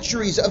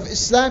centuries of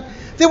Islam,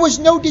 there was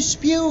no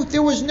dispute,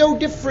 there was no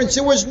difference,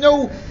 there was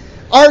no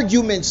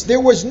arguments, there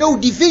was no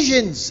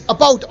divisions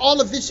about all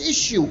of this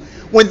issue.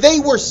 When they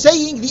were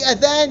saying the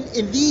adhan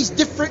in these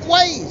different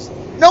ways,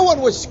 no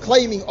one was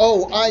claiming,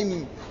 oh,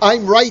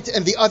 I'm right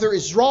and the other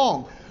is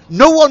wrong.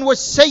 No one was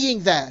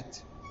saying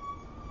that.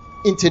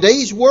 In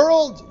today's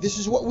world, this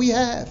is what we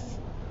have.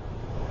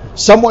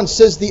 Someone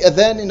says the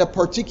adhan in a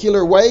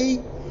particular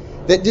way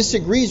that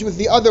disagrees with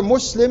the other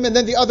Muslim, and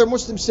then the other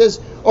Muslim says,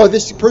 oh,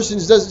 this person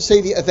doesn't say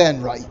the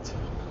adhan right.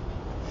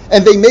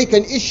 And they make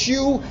an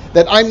issue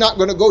that I'm not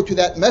going to go to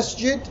that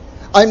masjid,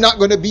 I'm not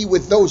going to be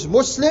with those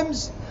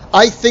Muslims,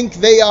 I think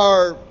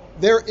their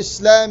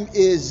Islam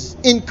is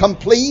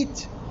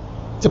incomplete,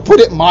 to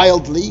put it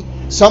mildly.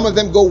 Some of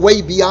them go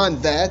way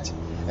beyond that,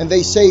 and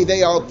they say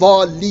they are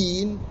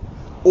dhalleen,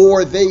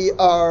 or they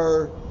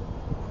are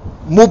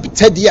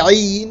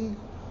mubtadi'een,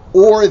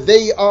 or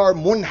they are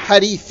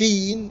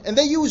munharifeen, and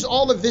they use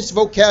all of this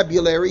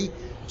vocabulary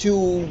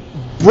to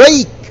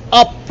break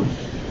up,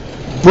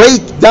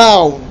 break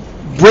down,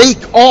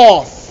 break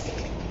off,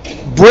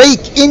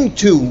 break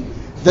into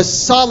the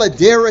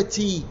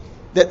solidarity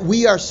that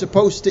we are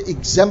supposed to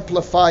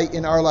exemplify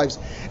in our lives.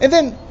 And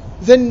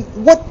then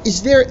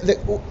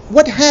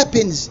what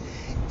happens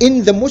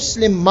in the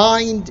Muslim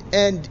mind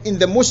and in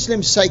the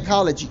Muslim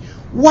psychology?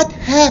 What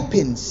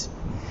happens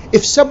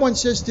if someone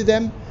says to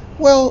them,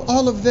 well,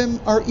 all of them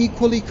are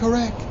equally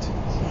correct?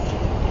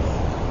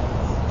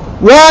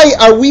 Why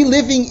are we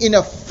living in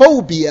a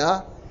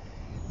phobia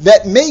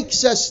that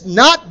makes us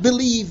not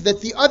believe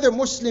that the other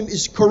Muslim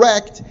is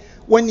correct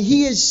when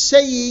he is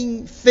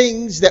saying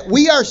things that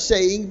we are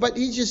saying, but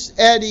he's just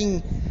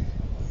adding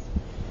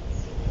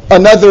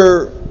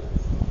another,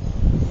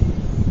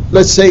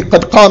 let's say,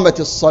 قَدْ قَامَتِ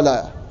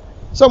الصَّلَاةِ.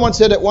 Someone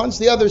said it once,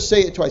 the others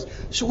say it twice.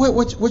 So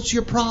what's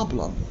your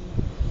problem?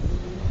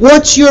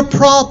 What's your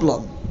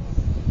problem?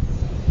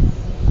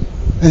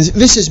 And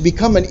this has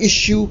become an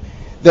issue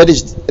that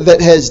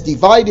has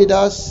divided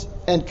us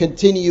and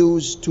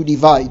continues to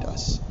divide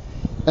us.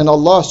 And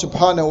Allah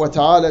subhanahu wa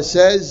ta'ala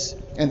says,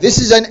 and this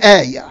is an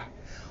ayah,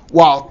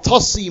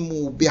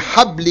 وَاعْتَصِمُوا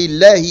بِحَبْلِ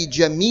اللَّهِ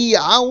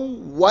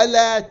جَمِيعًا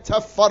وَلَا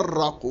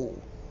تَفَرَّقُوا.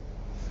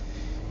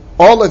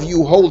 All of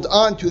you hold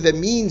on to the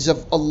means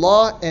of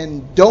Allah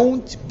and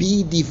don't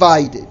be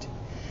divided.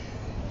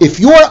 If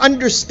your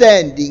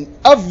understanding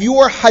of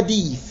your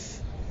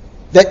hadith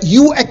that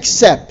you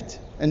accept,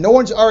 and no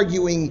one's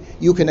arguing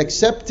you can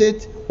accept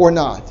it or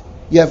not,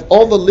 you have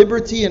all the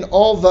liberty and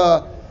all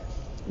the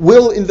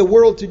will in the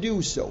world to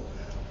do so.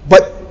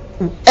 But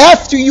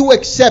after you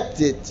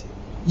accept it,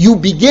 you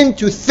begin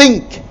to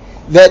think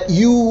that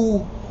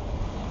you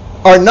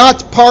are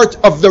not part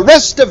of the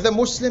rest of the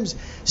Muslims.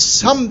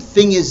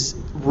 Something is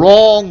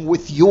wrong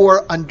with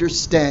your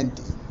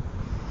understanding.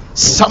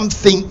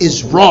 Something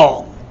is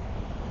wrong.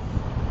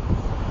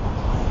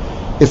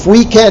 If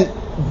we can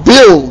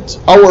build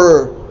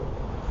our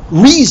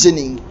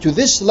reasoning to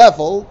this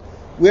level,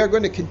 we are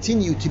going to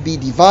continue to be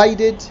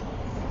divided,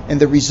 and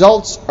the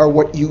results are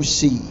what you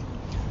see.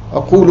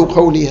 أقول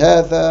قولي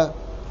هذا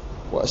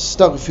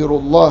وأستغفر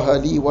الله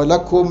لي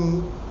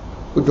ولكم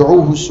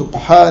ادعوه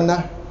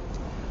سبحانه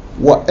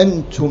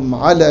وأنتم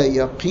على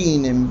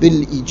يقين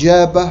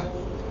بالإجابة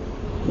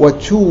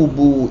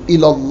وتوبوا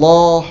إلى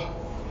الله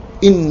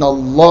إن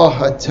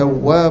الله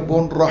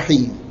تواب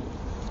رحيم.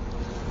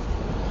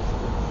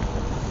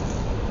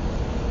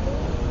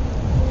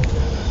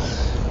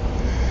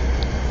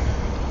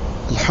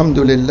 الحمد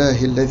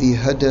لله الذي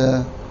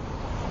هدى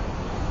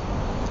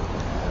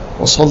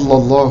وصلى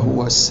الله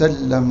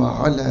وسلم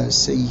على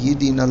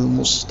سيدنا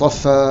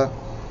المصطفى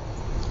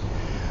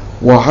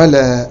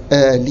وعلى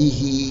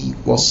آله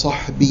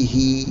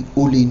وصحبه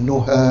أولي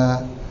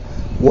النهى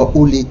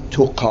وأولي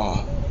التقى.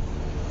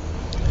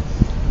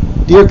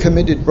 Dear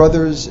committed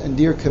brothers and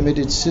dear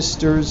committed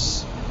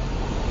sisters,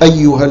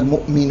 أيها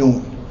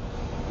المؤمنون,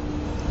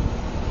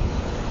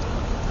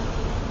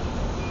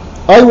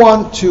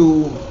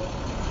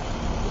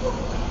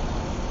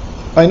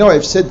 I know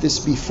I've said this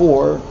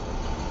before,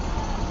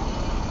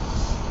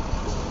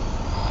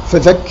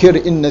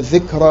 فذكر إن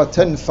الذكرى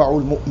تنفع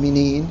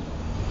المؤمنين.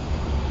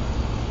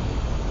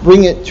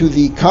 Bring it to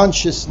the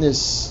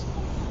consciousness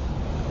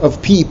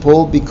of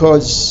people,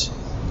 because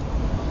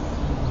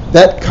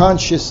that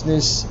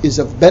consciousness is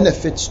of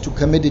benefits to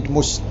committed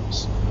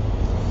Muslims.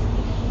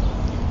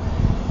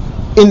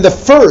 In the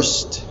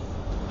first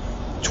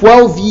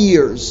 12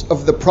 years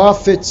of the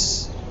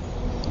Prophet's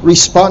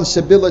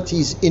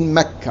responsibilities in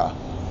Mecca,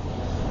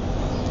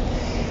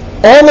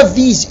 all of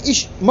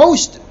these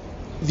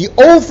the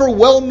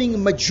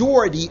overwhelming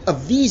majority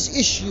of these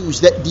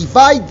issues that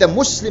divide the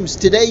Muslims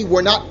today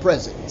were not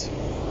present.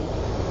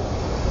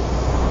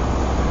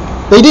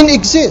 They didn't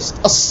exist.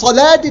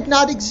 As-salah did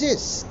not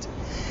exist.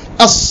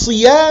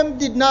 As-siyam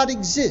did not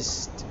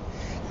exist.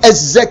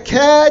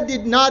 As-zakah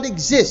did not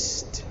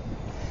exist.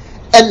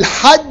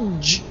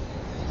 Al-hajj,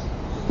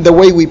 the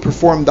way we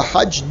perform the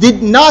hajj,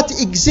 did not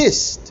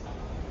exist.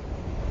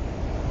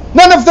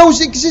 None of those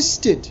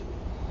existed.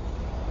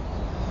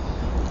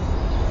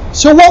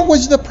 So what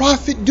was the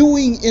Prophet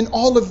doing in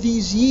all of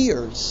these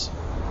years?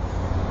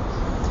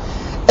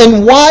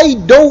 And why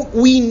don't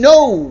we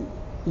know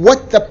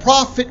what the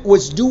Prophet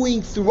was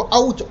doing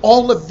throughout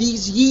all of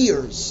these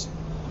years?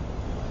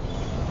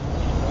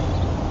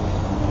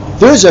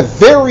 There's a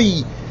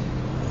very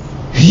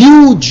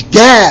huge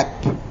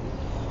gap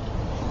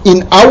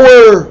in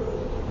our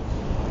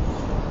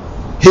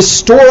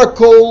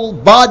historical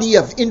body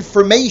of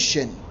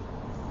information.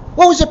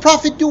 What was the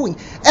Prophet doing?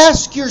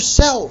 Ask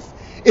yourself,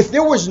 if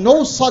there was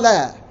no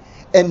salah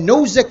and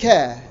no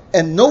zakah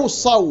and no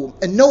sawm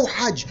and no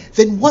hajj,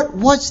 then what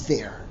was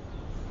there?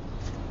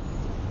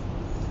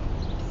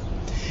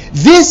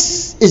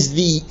 This is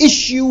the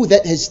issue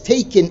that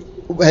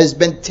has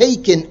been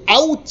taken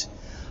out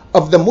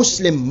of the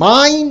Muslim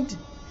mind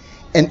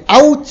and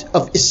out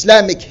of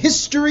Islamic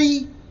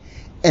history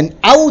and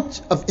out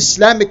of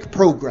Islamic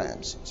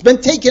programs. It's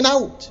been taken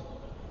out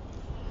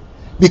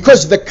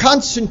because the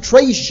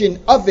concentration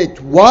of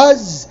it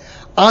was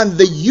on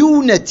the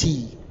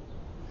unity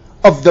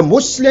of the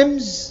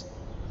Muslims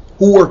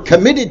who were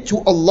committed to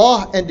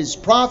Allah and His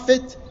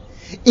Prophet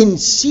in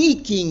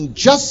seeking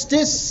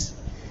justice,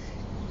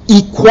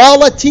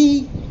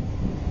 equality,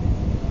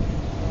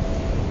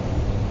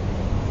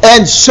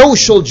 and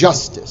social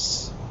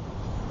justice.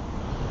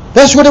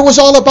 That's what it was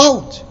all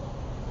about.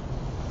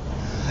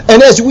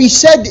 And as we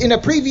said in a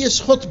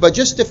previous khutbah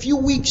just a few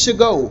weeks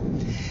ago,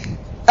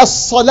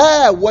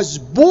 as-salah was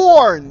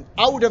born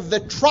out of the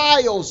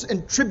trials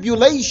and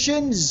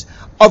tribulations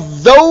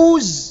of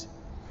those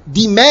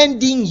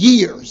demanding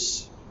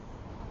years.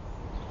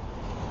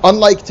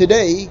 Unlike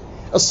today,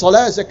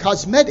 as-salah is a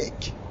cosmetic.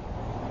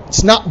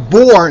 It's not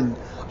born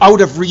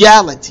out of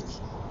reality.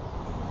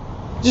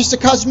 Just a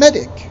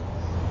cosmetic.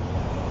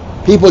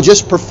 People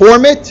just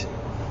perform it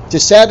to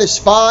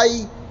satisfy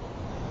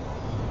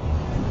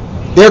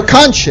their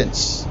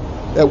conscience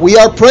that we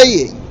are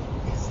praying,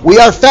 we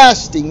are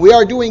fasting, we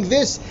are doing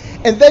this.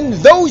 And then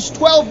those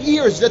 12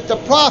 years that the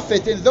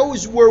Prophet and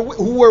those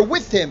who were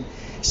with him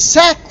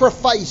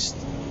sacrificed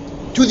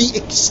to the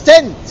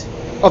extent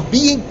of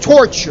being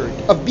tortured,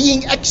 of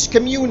being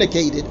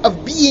excommunicated,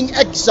 of being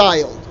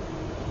exiled,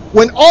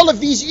 when all of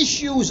these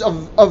issues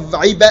of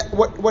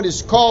what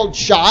is called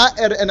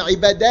sha'air and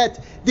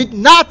ibadat did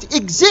not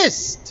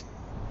exist.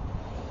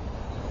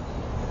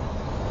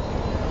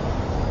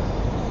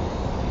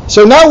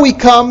 So now we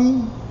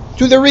come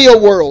to the real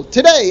world.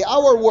 Today,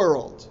 our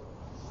world.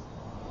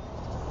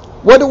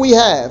 What do we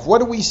have? What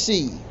do we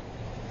see?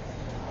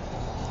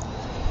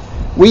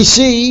 We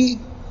see,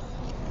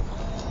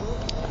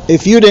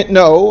 if you didn't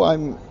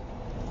know,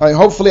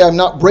 hopefully I'm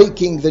not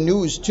breaking the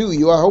news to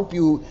you. I hope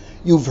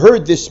you've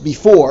heard this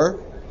before.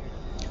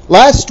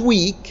 Last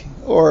week,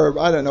 or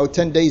I don't know,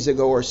 10 days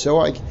ago or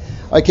so,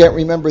 I can't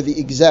remember the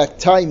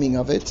exact timing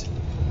of it.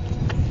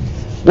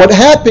 What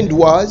happened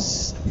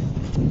was,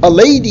 a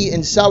lady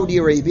in Saudi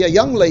Arabia, a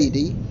young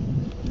lady,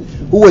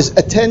 who was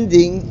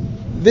attending,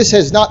 this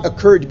has not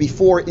occurred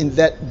before in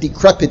that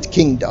decrepit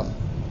kingdom,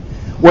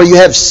 where you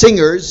have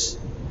singers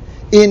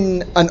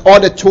in an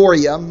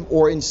auditorium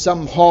or in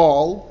some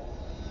hall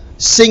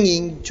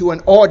singing to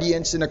an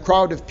audience and a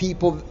crowd of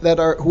people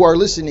who are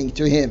listening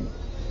to him.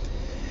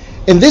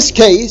 In this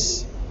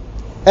case,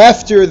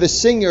 after the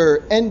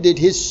singer ended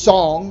his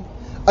song,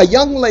 a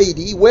young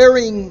lady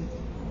wearing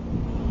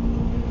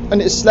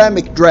an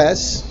Islamic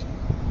dress,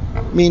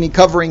 meaning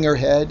covering her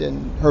head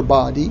and her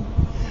body,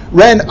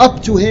 ran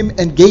up to him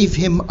and gave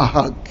him a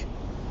hug.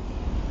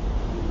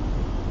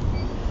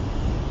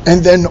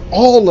 And then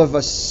all of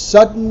a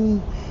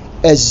sudden,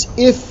 as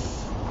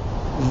if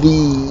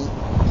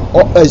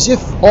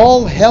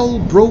all hell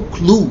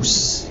broke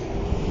loose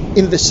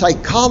in the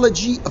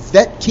psychology of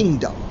that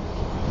kingdom.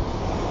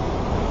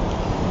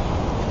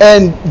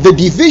 And the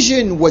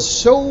division was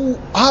so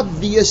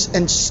obvious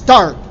and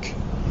stark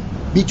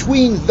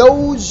between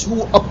those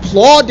who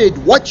applauded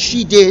what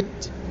she did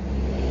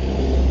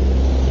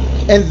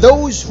and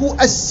those who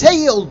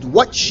assailed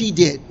what she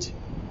did,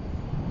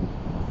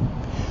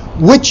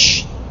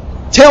 which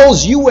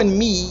tells you and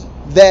me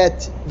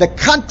that the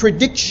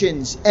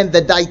contradictions and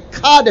the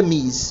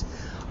dichotomies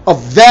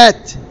of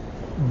that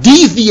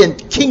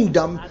deviant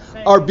kingdom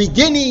are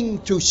beginning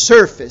to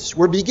surface.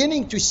 We're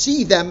beginning to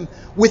see them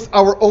with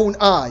our own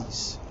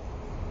eyes.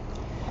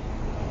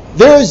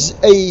 There's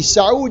a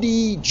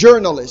Saudi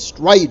journalist,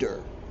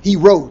 writer, he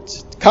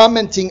wrote,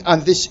 commenting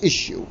on this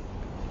issue.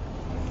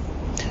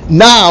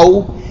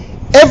 Now,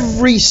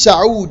 every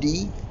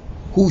Saudi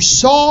who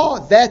saw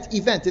that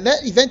event, and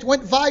that event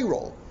went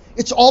viral,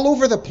 it's all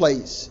over the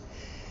place.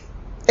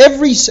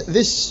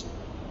 This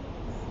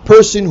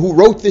person who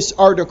wrote this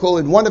article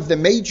in one of the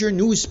major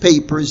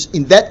newspapers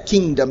in that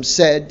kingdom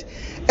said,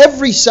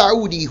 every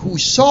Saudi who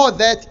saw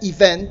that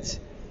event,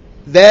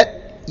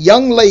 that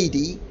young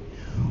lady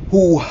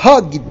who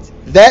hugged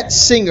that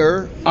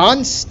singer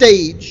on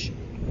stage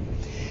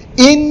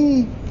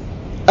in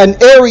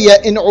an area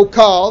in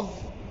Uqab,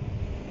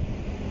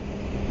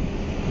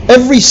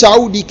 Every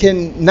Saudi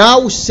can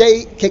now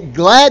say, can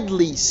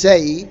gladly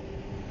say,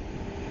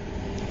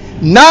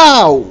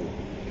 now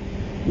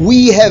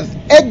we have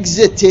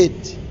exited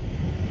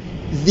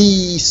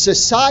the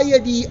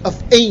society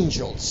of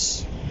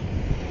angels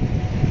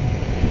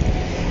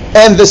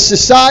and the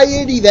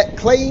society that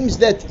claims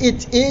that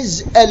it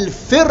is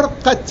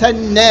al-firqat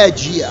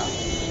al-najiyah,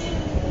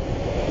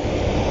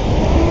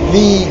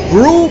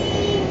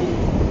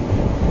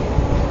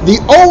 the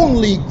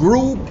only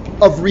group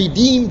of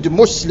redeemed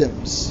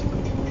Muslims.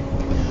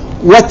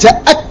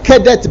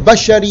 وَتَأَكَّدَتْ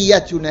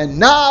بَشَرِيَّتُنَا.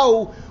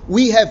 Now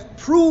we have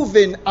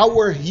proven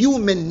our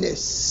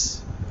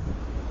humanness,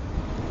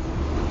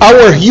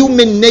 our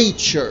human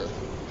nature,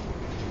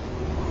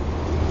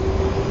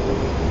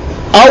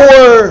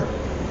 our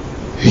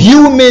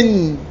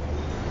human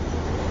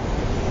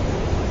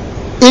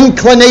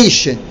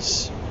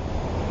inclinations.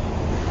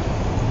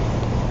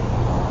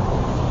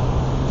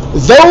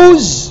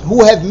 Those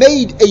who have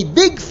made a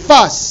big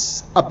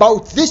fuss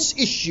about this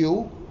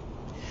issue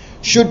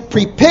should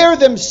prepare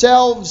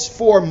themselves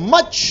for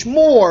much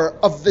more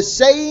of the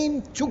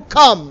same to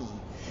come,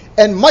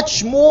 and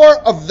much more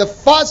of the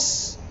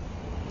fuss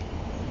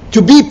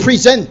to be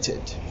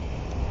presented.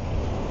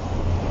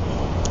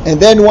 And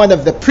then one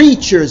of the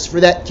preachers for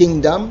that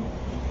kingdom,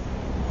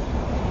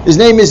 his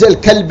name is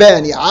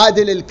Al-Kalbani,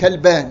 Adil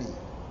Al-Kalbani.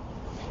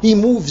 He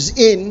moves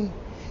in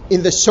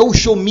the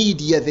social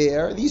media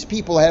there. These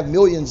people have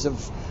millions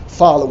of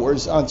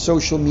followers on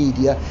social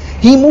media.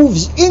 He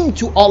moves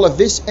into all of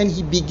this and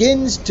he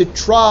begins to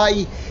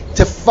try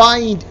to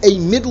find a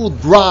middle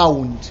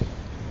ground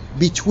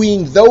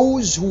between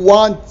those who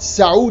want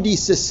Saudi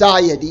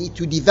society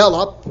to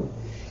develop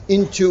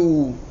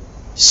into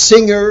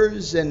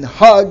singers and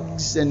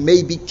hugs and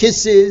maybe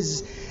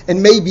kisses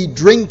and maybe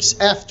drinks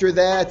after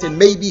that and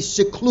maybe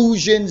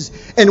seclusions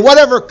and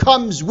whatever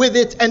comes with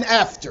it and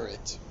after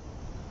it.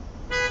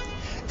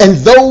 And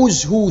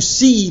those who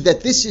see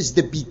that this is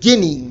the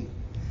beginning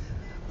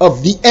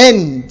of the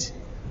end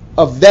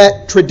of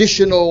that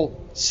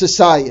traditional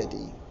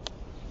society.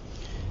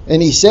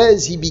 And he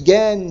says he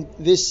began,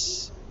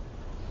 this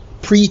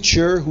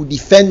preacher who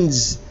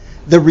defends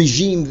the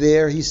regime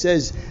there, he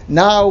says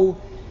now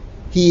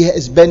he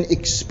has been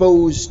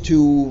exposed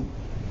to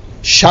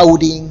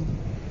shouting,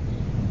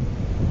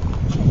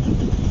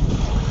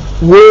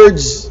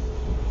 words,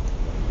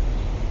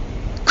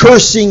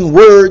 cursing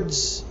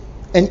words,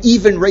 and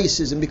even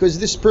racism. Because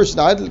this person,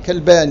 Adil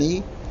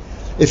Kalbani,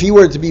 if he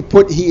were to be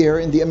put here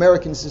in the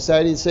American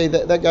society, he'd say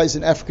that guy's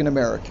an African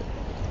American,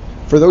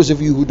 for those of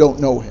you who don't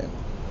know him.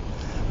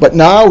 But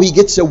now he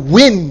gets a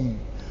whim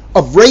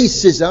of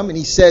racism, and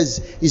he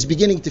says he's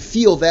beginning to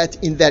feel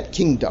that in that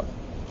kingdom.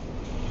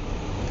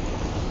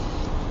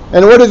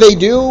 And what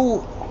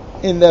do?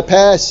 In the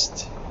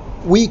past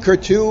week or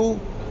two,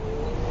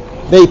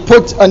 they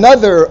put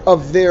another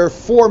of their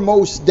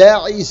foremost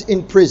da'is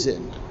in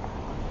prison.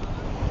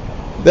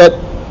 That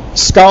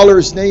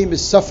scholar's name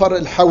is Safar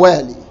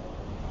al-Hawali.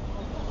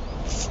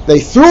 They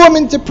threw him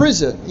into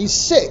prison. He's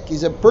sick.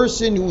 He's a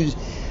person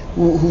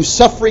who's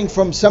suffering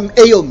from some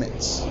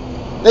ailments.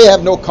 They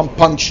have no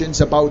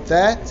compunctions about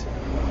that.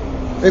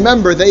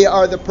 Remember, they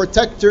are the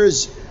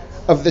protectors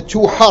of the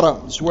two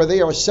harams where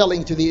they are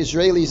selling to the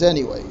Israelis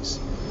anyways.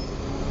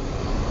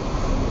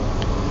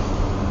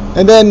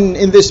 And then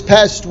in this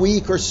past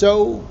week or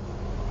so,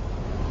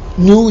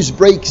 news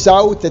breaks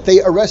out that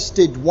they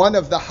arrested one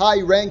of the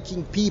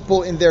high-ranking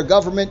people in their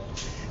government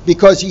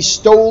because he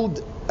stole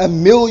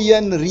 1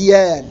 million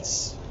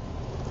riyals.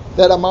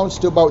 That amounts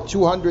to about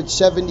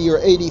 $270,000 or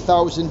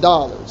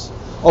 $80,000,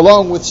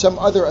 along with some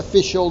other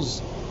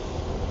officials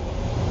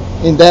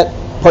in that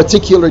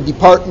particular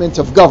department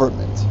of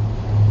government.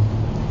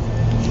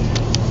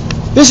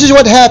 This is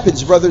what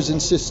happens, brothers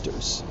and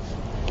sisters.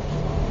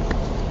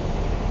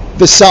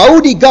 The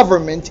Saudi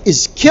government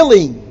is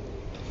killing,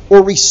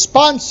 or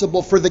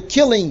responsible for the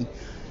killing,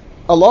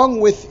 along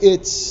with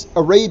its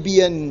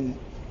Arabian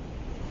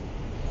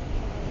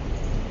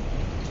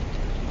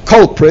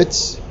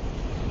culprits,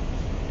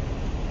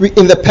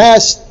 in the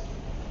past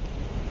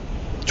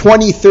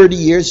 20, 30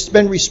 years, it's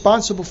been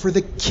responsible for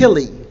the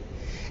killing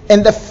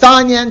and the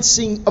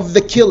financing of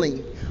the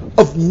killing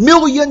of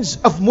millions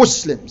of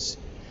Muslims.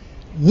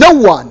 No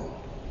one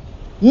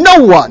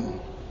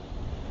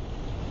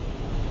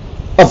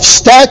of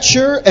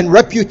stature and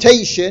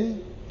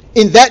reputation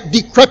in that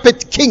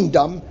decrepit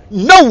kingdom,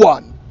 no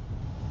one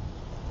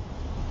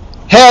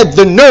had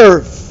the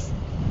nerve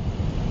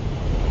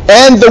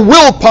and the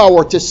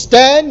willpower to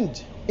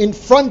stand in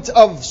front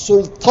of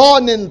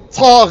Sultan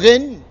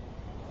Taghin.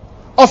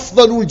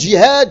 أفضل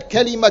الجهاد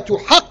كلمة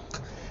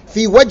حق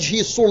في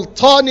وجه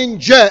سلطان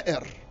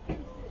جائر.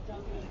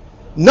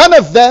 None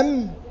of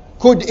them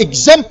could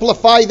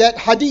exemplify that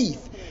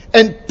hadith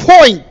and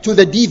point to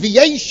the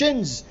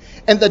deviations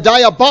and the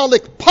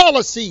diabolic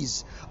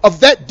policies of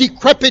that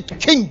decrepit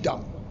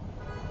kingdom.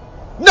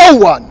 No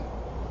one.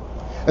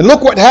 And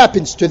look what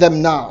happens to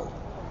them now.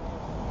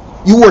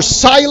 You were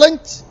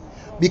silent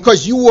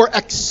because you were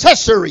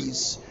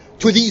accessories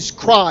to these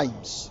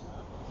crimes.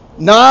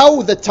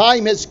 Now the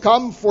time has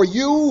come for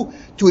you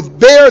to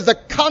bear the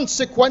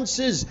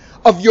consequences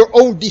of your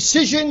own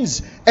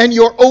decisions and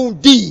your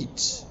own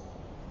deeds.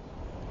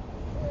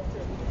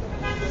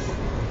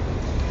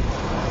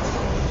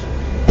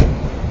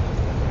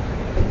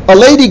 A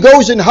lady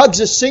goes and hugs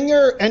a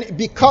singer, and it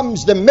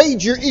becomes the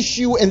major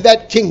issue in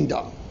that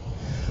kingdom.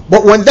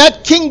 But when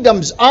that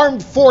kingdom's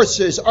armed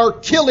forces are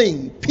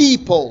killing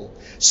people,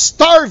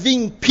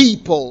 starving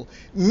people,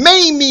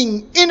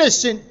 maiming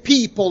innocent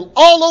people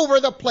all over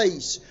the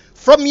place,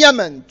 from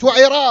Yemen to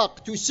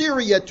Iraq to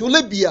Syria to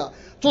Libya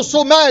to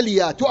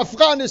Somalia to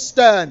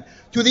Afghanistan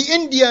to the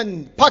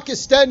Indian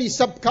Pakistani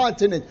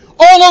subcontinent,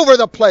 all over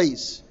the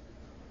place,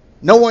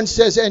 no one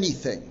says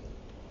anything.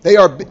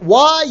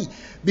 Why?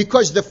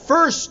 Because the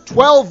first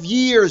 12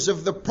 years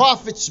of the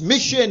Prophet's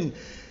mission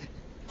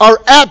are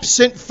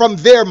absent from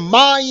their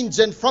minds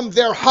and from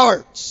their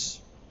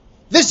hearts.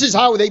 This is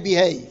how they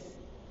behave.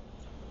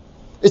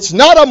 It's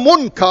not a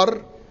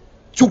munkar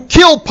to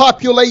kill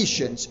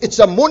populations. It's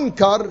a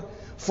munkar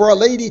for a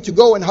lady to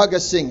go and hug a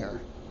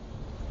singer.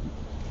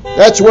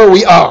 That's where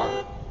we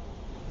are.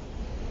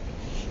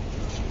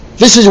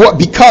 This is what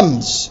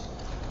becomes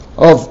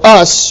of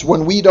us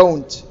when we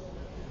don't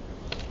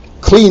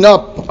clean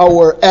up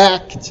our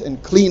act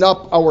and clean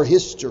up our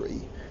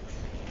history.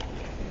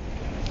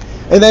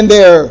 And then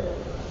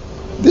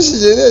this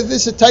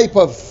is a type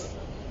of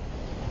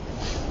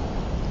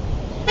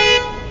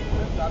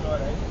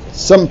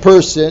some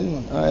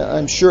person,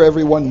 I'm sure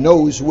everyone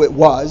knows who it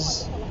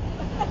was,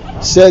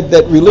 said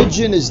that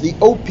religion is the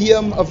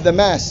opium of the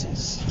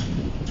masses.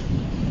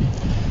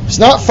 It's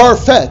not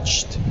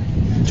far-fetched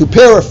to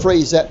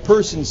paraphrase that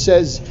person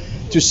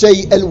to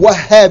say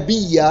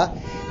Al-Wahhabiyya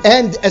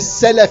and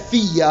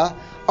As-Salafiyya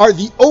are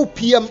the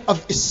opium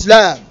of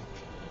Islam.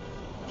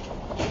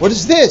 What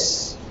is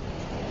this?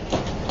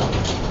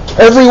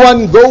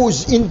 Everyone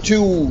goes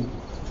into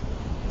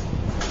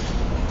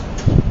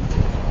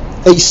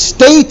a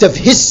state of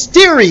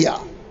hysteria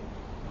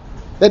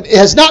that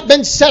has not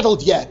been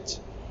settled yet.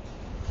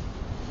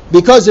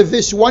 Because of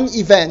this one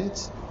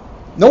event,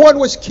 no one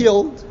was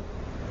killed,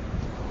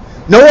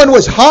 no one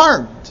was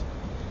harmed.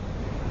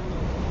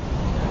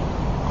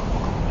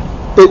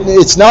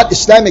 It's not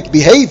Islamic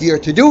behavior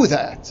to do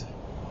that.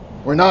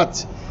 We're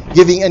not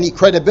giving any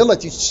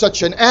credibility to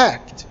such an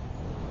act.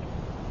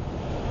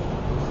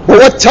 But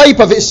what type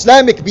of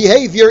Islamic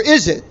behavior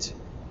is it?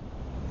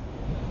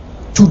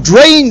 To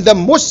drain the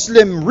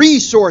Muslim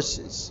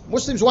resources.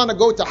 Muslims want to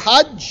go to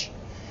Hajj,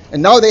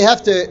 and now they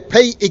have to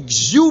pay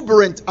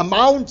exuberant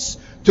amounts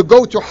to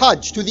go to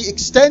Hajj, to the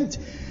extent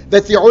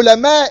that the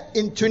ulama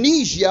in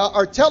Tunisia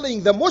are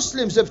telling the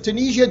Muslims of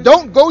Tunisia,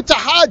 don't go to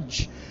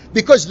Hajj,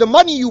 because the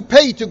money you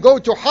pay to go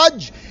to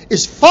Hajj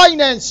is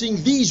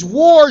financing these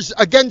wars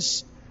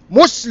against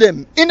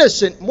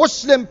innocent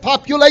Muslim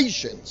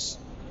populations.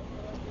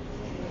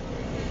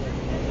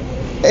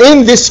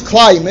 In this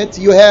climate,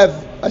 you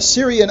have a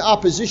Syrian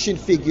opposition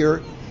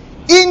figure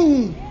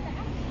in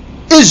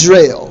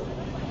Israel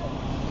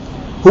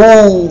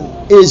who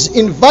is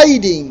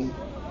inviting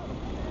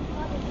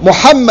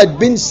Mohammed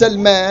bin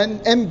Salman,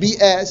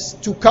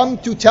 MBS, to come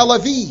to Tel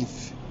Aviv.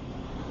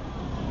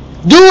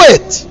 Do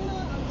it!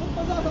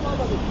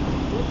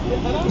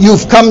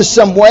 You've come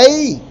some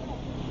way.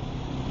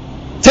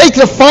 Take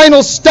the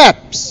final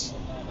steps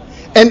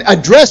and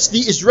address the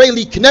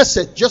Israeli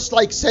Knesset just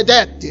like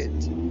Sadat did.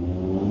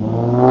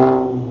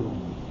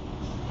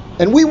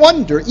 And we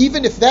wonder,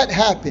 even if that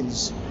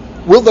happens,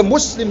 will the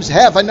Muslims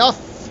have enough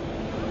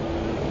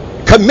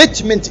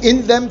commitment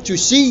in them to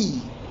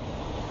see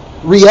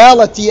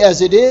reality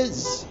as it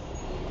is?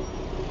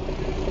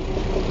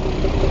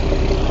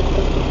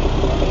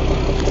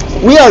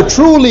 We are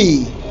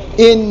truly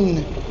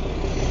in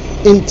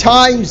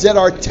times that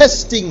are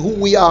testing who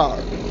we are.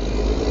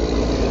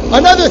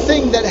 Another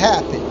thing that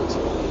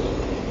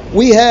happened,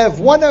 we have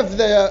one of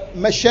the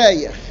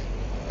mashayikh,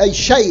 a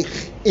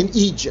sheikh in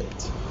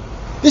Egypt.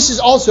 This is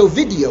also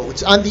video,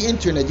 it's on the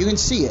internet, you can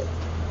see it.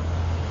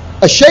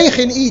 A sheikh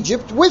in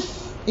Egypt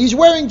he's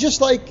wearing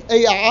just like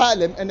a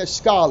alim and a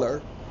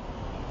scholar.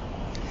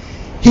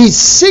 He's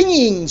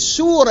singing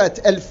Surah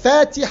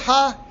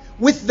Al-Fatiha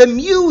with the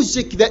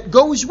music that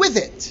goes with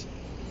it.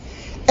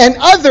 And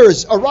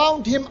others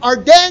around him are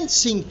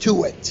dancing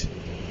to it.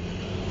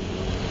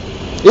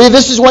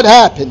 This is what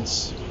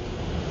happens.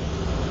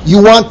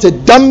 You want to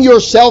dumb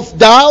yourself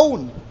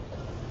down?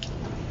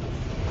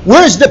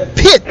 Where's the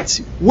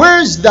pit?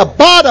 Where's the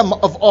bottom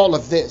of all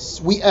of this?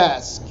 We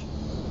ask.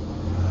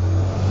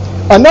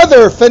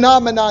 Another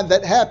phenomenon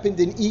that happened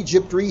in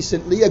Egypt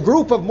recently, a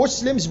group of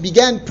Muslims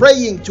began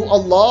praying to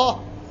Allah,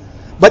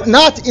 but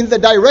not in the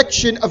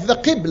direction of the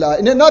Qibla,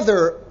 in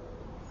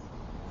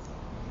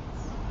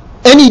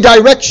any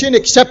direction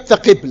except the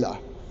Qibla.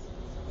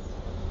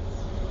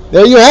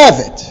 There you have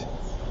it.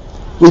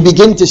 We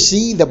begin to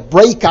see the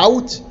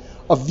breakout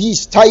of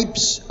these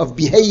types of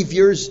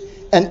behaviors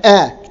and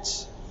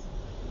acts.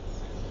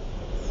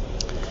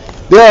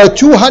 There are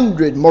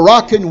 200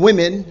 Moroccan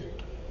women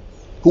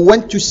who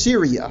went to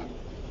Syria.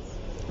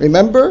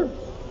 Remember?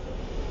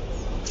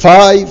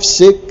 5,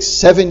 6,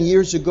 7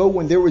 years ago,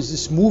 when there was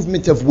this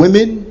movement of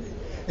women,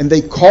 and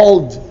they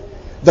called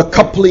the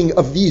coupling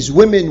of these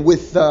women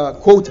with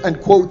quote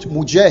unquote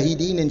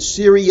mujahideen in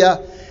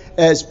Syria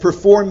as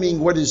performing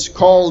what is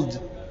called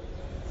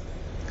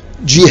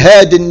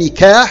jihad and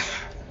nikah.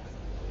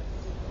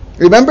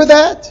 Remember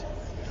that?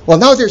 Well,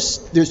 now there's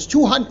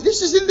 200.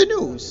 This is in the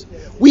news.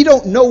 We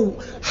don't know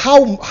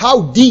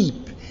how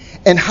deep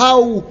and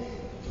how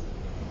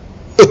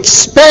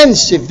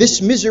expansive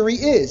this misery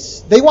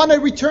is. They want to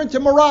return to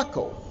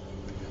Morocco.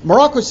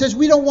 Morocco says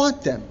we don't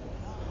want them.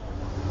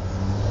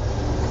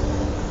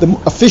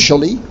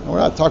 Officially, we're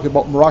not talking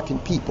about Moroccan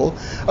people.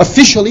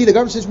 Officially, the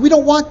government says we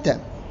don't want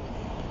them.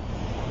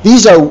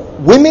 These are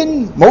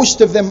women. Most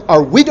of them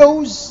are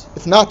widows,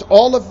 if not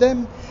all of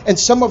them, and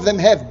some of them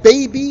have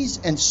babies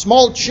and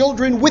small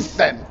children with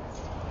them.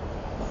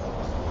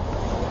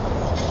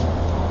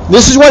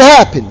 This is what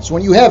happens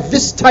when you have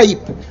this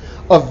type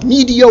of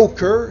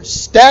mediocre,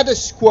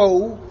 status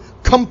quo,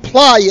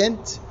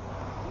 compliant,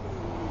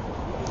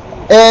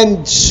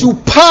 and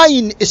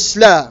supine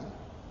Islam.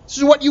 This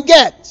is what you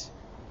get.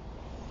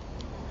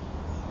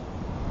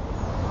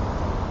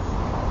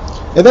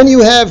 And then you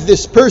have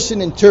this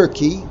person in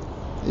Turkey.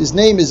 His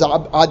name is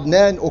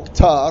Adnan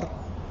Oktar,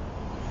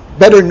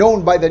 better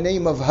known by the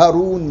name of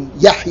Harun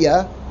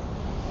Yahya,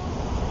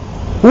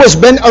 who has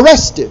been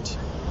arrested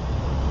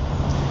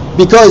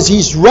because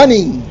he's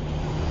running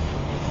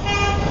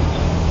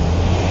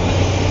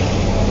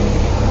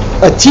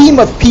a team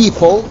of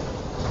people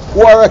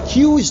who are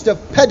accused of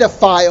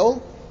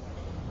pedophile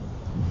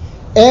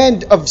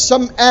and of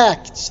some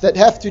acts that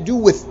have to do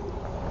with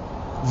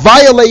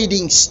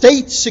violating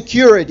state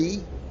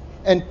security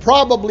and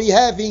probably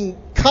having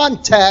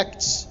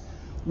contacts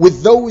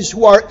with those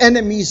who are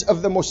enemies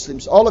of the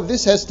Muslims. All of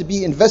this has to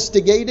be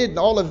investigated, and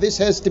all of this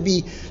has to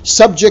be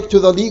subject to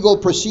the legal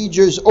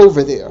procedures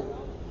over there.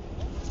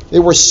 They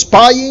were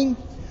spying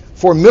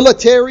for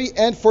military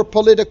and for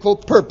political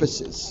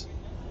purposes.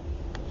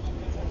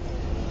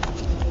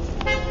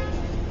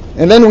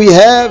 And then we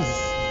have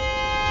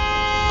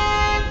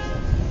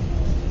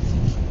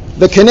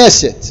the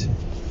Knesset.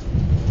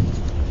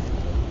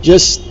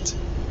 Just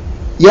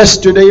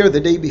yesterday or the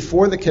day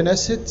before, the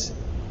Knesset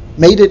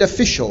made it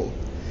official.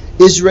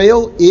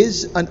 Israel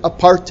is an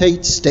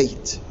apartheid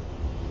state.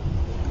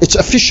 It's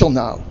official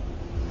now.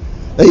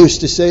 They used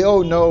to say,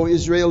 oh no,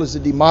 Israel is a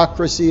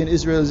democracy and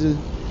Israel is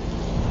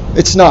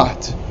It's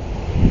not.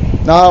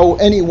 Now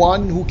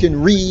anyone who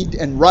can read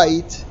and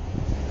write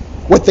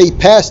what they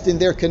passed in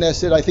their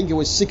Knesset, I think it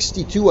was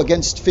 62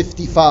 against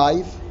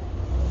 55,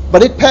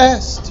 but it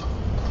passed.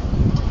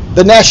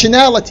 The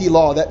nationality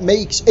law that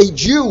makes a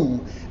Jew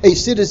a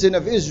citizen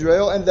of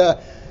Israel, and the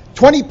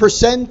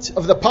 20%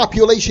 of the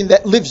population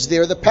that lives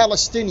there, the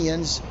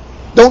Palestinians,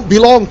 don't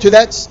belong to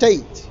that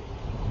state.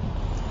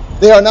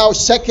 They are now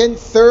second,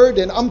 third,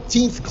 and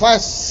umpteenth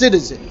class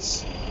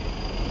citizens.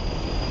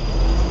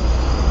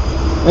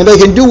 And they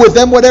can do with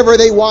them whatever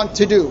they want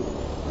to do.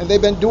 And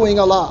they've been doing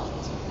a lot.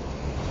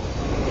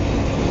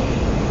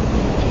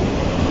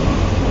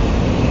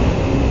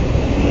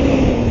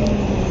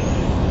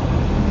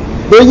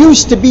 There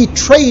used to be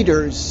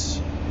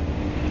traders,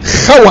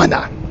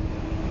 Khawana,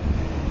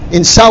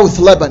 in South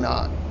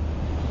Lebanon,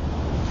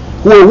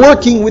 who were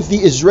working with the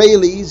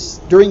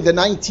Israelis during the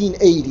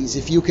 1980s.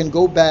 If you can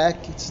go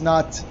back, it's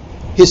not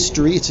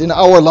history, it's in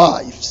our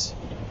lives.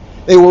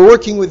 They were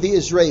working with the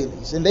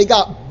Israelis, and they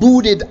got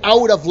booted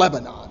out of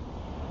Lebanon.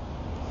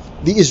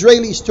 The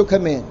Israelis took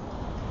them in.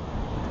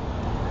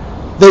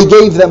 They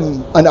gave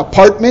them an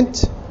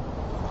apartment,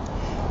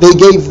 they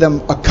gave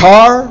them a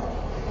car,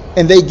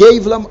 and they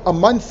gave them a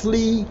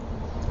monthly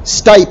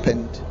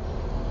stipend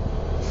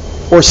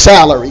or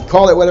salary,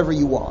 call it whatever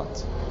you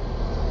want.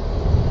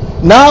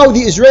 Now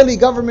the Israeli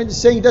government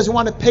is saying it doesn't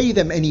want to pay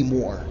them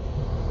anymore.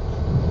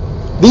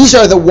 These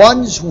are the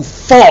ones who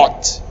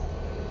fought,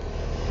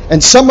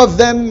 and some of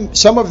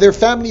their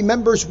family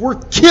members were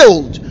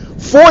killed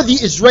for the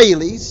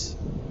Israelis,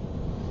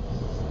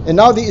 and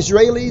now the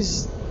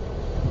Israelis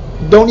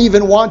don't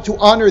even want to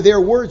honor their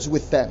words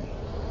with them.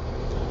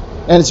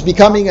 And it's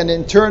becoming an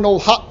internal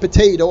hot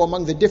potato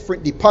among the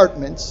different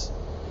departments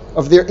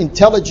of their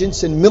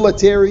intelligence and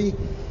military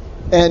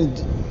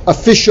and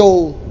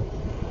official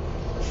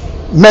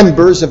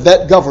members of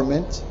that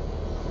government.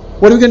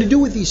 What are we going to do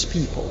with these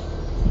people?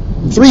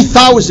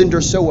 3,000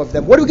 or so of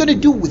them. What are we going to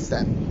do with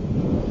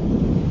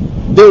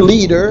them? Their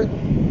leader,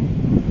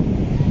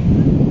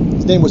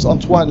 his name was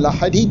Antoine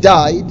Lahad, he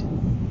died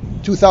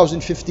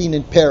 2015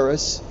 in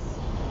Paris.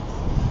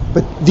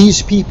 But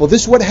these people,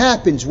 this is what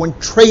happens when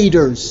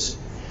traders,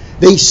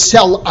 they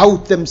sell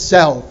out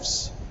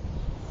themselves.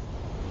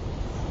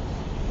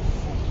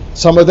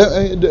 Some of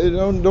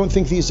them, don't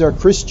think these are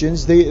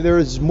Christians. There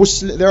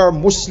are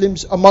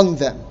Muslims among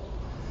them.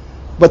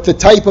 But the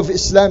type of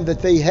Islam that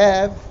they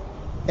have,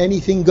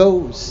 anything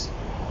goes.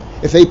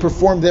 If they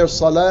perform their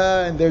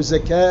salah and their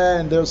zakah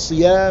and their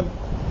siyam,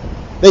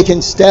 they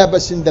can stab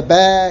us in the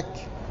back.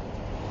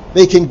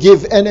 They can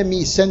give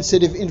enemy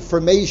sensitive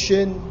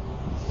information.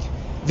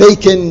 They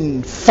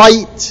can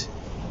fight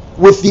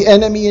with the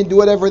enemy and do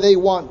whatever they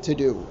want to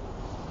do.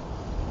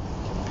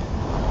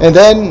 And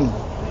then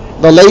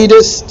the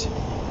latest,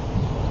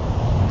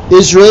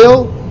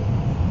 Israel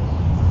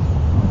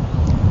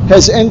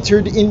has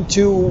entered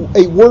into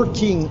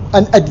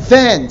an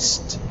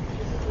advanced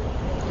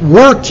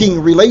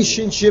working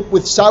relationship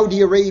with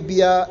Saudi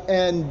Arabia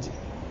and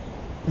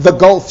the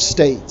Gulf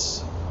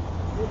states.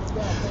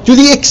 To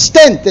the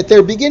extent that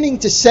they're beginning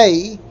to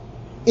say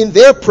in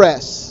their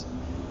press,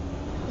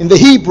 in the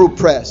Hebrew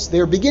press,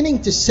 they're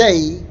beginning to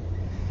say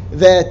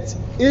that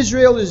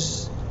Israel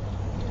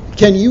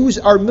can use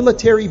our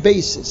military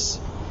bases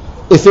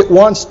if it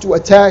wants to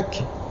attack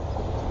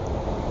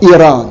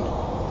Iran.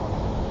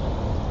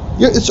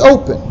 It's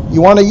open.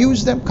 You want to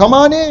use them? Come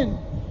on in.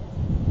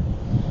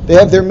 They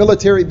have their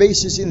military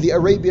bases in the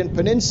Arabian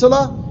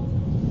Peninsula,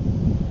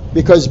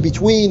 because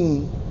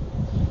between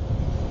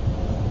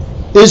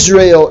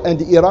Israel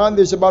and Iran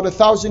there's about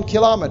 1,000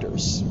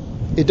 kilometers.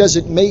 It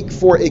doesn't make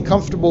for a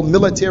comfortable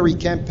military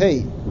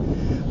campaign.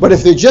 But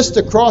if they're just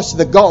across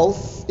the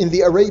Gulf in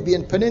the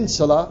Arabian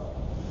Peninsula,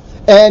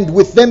 and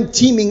with them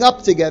teaming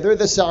up together,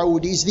 the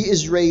Saudis, the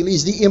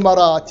Israelis, the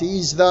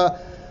Emiratis, the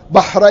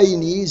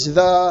Bahrainis,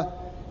 the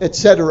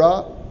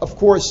etc., of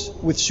course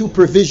with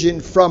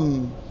supervision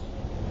from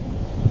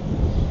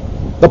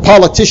the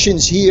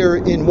politicians here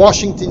in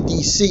Washington,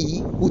 D.C.,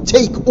 who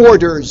take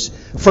orders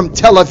from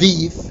Tel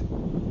Aviv.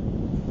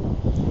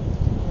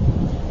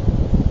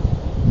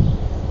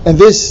 And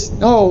this,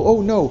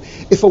 no.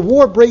 If a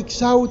war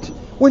breaks out,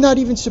 we're not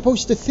even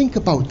supposed to think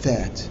about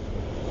that.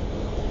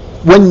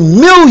 When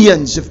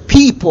millions of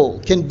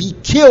people can be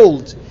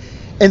killed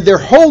and their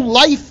whole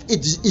life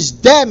is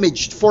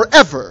damaged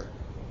forever,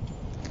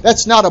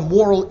 that's not a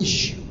moral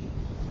issue.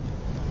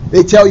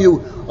 They tell you,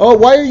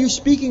 why are you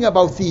speaking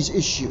about these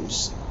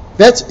issues?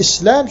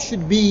 Islam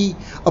should be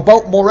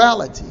about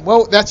morality.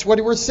 Well, that's what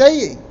we're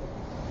saying.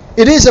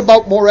 It is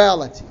about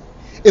morality.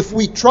 If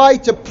we try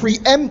to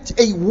preempt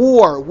a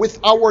war with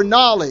our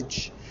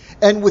knowledge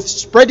and with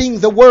spreading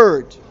the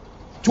word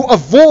to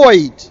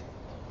avoid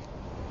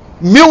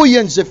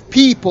millions of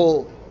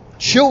people,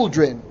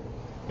 children,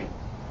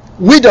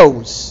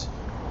 widows,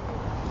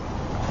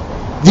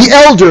 the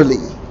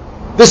elderly,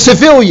 the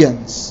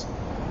civilians,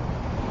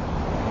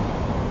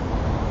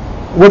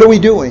 what are we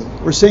doing?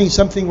 We're saying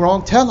something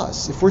wrong? Tell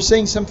us. If we're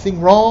saying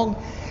something wrong,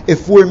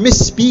 if we're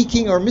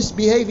misspeaking or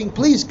misbehaving,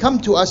 please come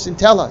to us and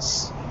tell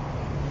us.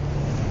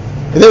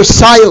 They're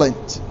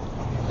silent.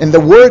 And the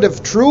word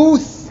of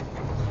truth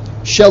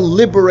shall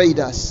liberate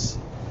us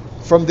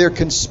from their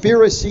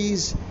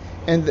conspiracies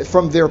and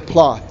from their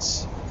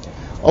plots.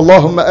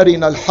 Allahumma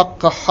arina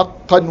al-haqqa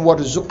haqqan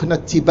warzuqna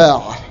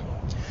ittiba'ah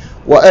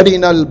wa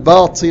arina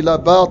al-batila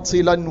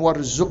batilan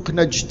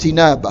warzuqna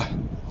ijtinabah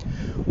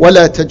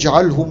ولا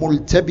تجعله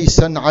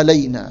ملتبسا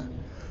علينا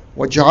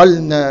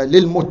واجعلنا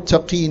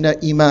للمتقين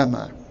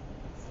إماما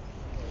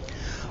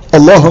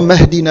اللهم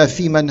اهدنا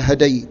فيمن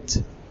هديت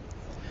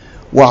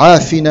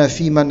وعافنا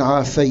فيمن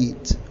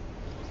عافيت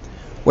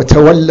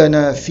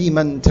وتولنا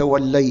فيمن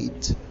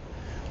توليت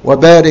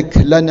وبارك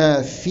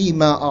لنا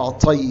فيما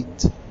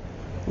أعطيت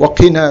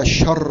وقنا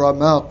شر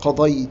ما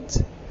قضيت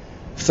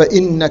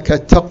فإنك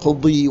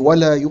تقضي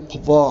ولا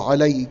يقضى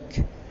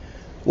عليك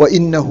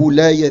وإنه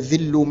لا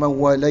يذل من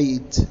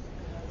واليت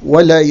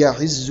ولا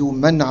يعز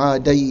من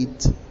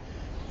عاديت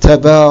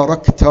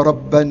تباركت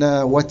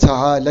ربنا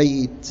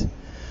وتعاليت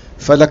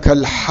فلك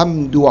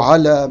الحمد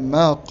على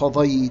ما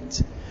قضيت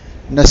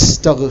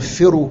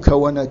نستغفرك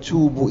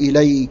ونتوب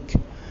إليك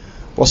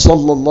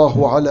وصلى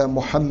الله على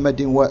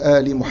محمد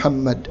وآل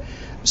محمد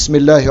بسم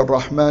الله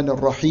الرحمن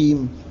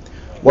الرحيم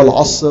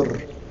والعصر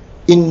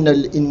إن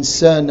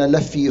الإنسان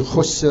لفي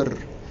خسر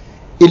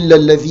إلا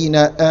الذين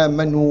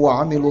آمنوا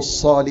وعملوا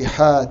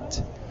الصالحات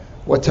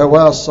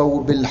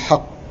وتواصوا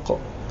بالحق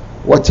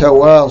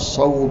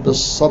وتواصوا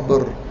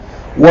بالصبر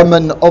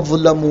ومن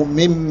أظلم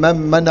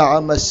ممن منع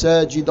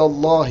مساجد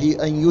الله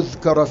أن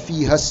يذكر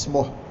فيها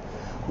اسمه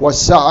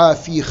وسعى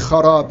في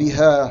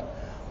خرابها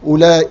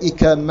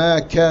أولئك ما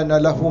كان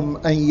لهم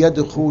أن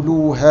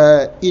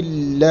يدخلوها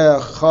إلا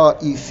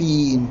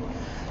خائفين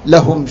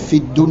لهم في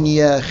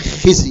الدنيا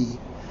خزي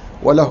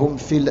ولهم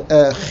في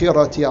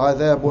الآخرة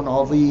عذاب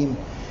عظيم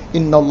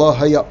إن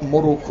الله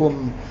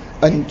يأمركم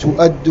أن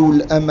تؤدوا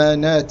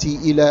الأمانات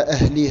إلى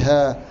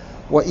أهلها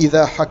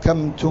وإذا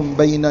حكمتم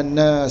بين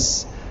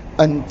الناس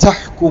أن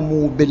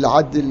تحكموا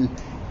بالعدل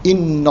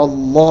إن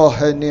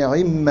الله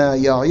نعم ما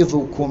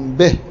يعظكم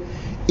به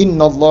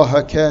إن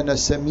الله كان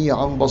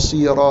سميعا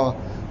بصيرا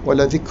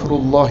ولذكر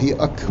الله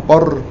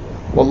أكبر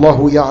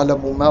والله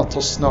يعلم ما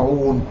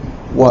تصنعون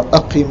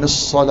وأقم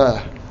الصلاة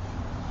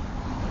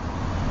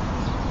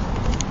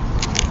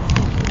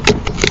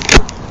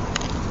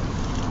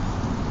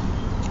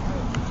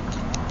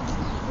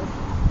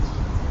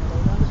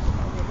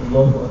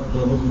الله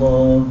أكبر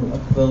الله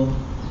أكبر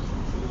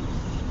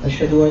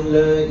أشهد أن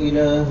لا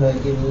إله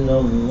إلا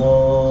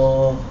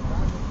الله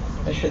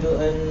أشهد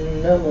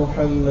أن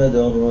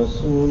محمدا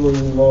رسول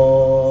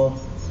الله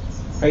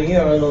حي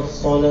على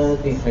الصلاة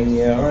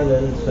حي على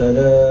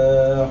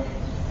الفلاح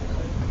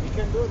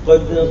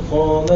قد قام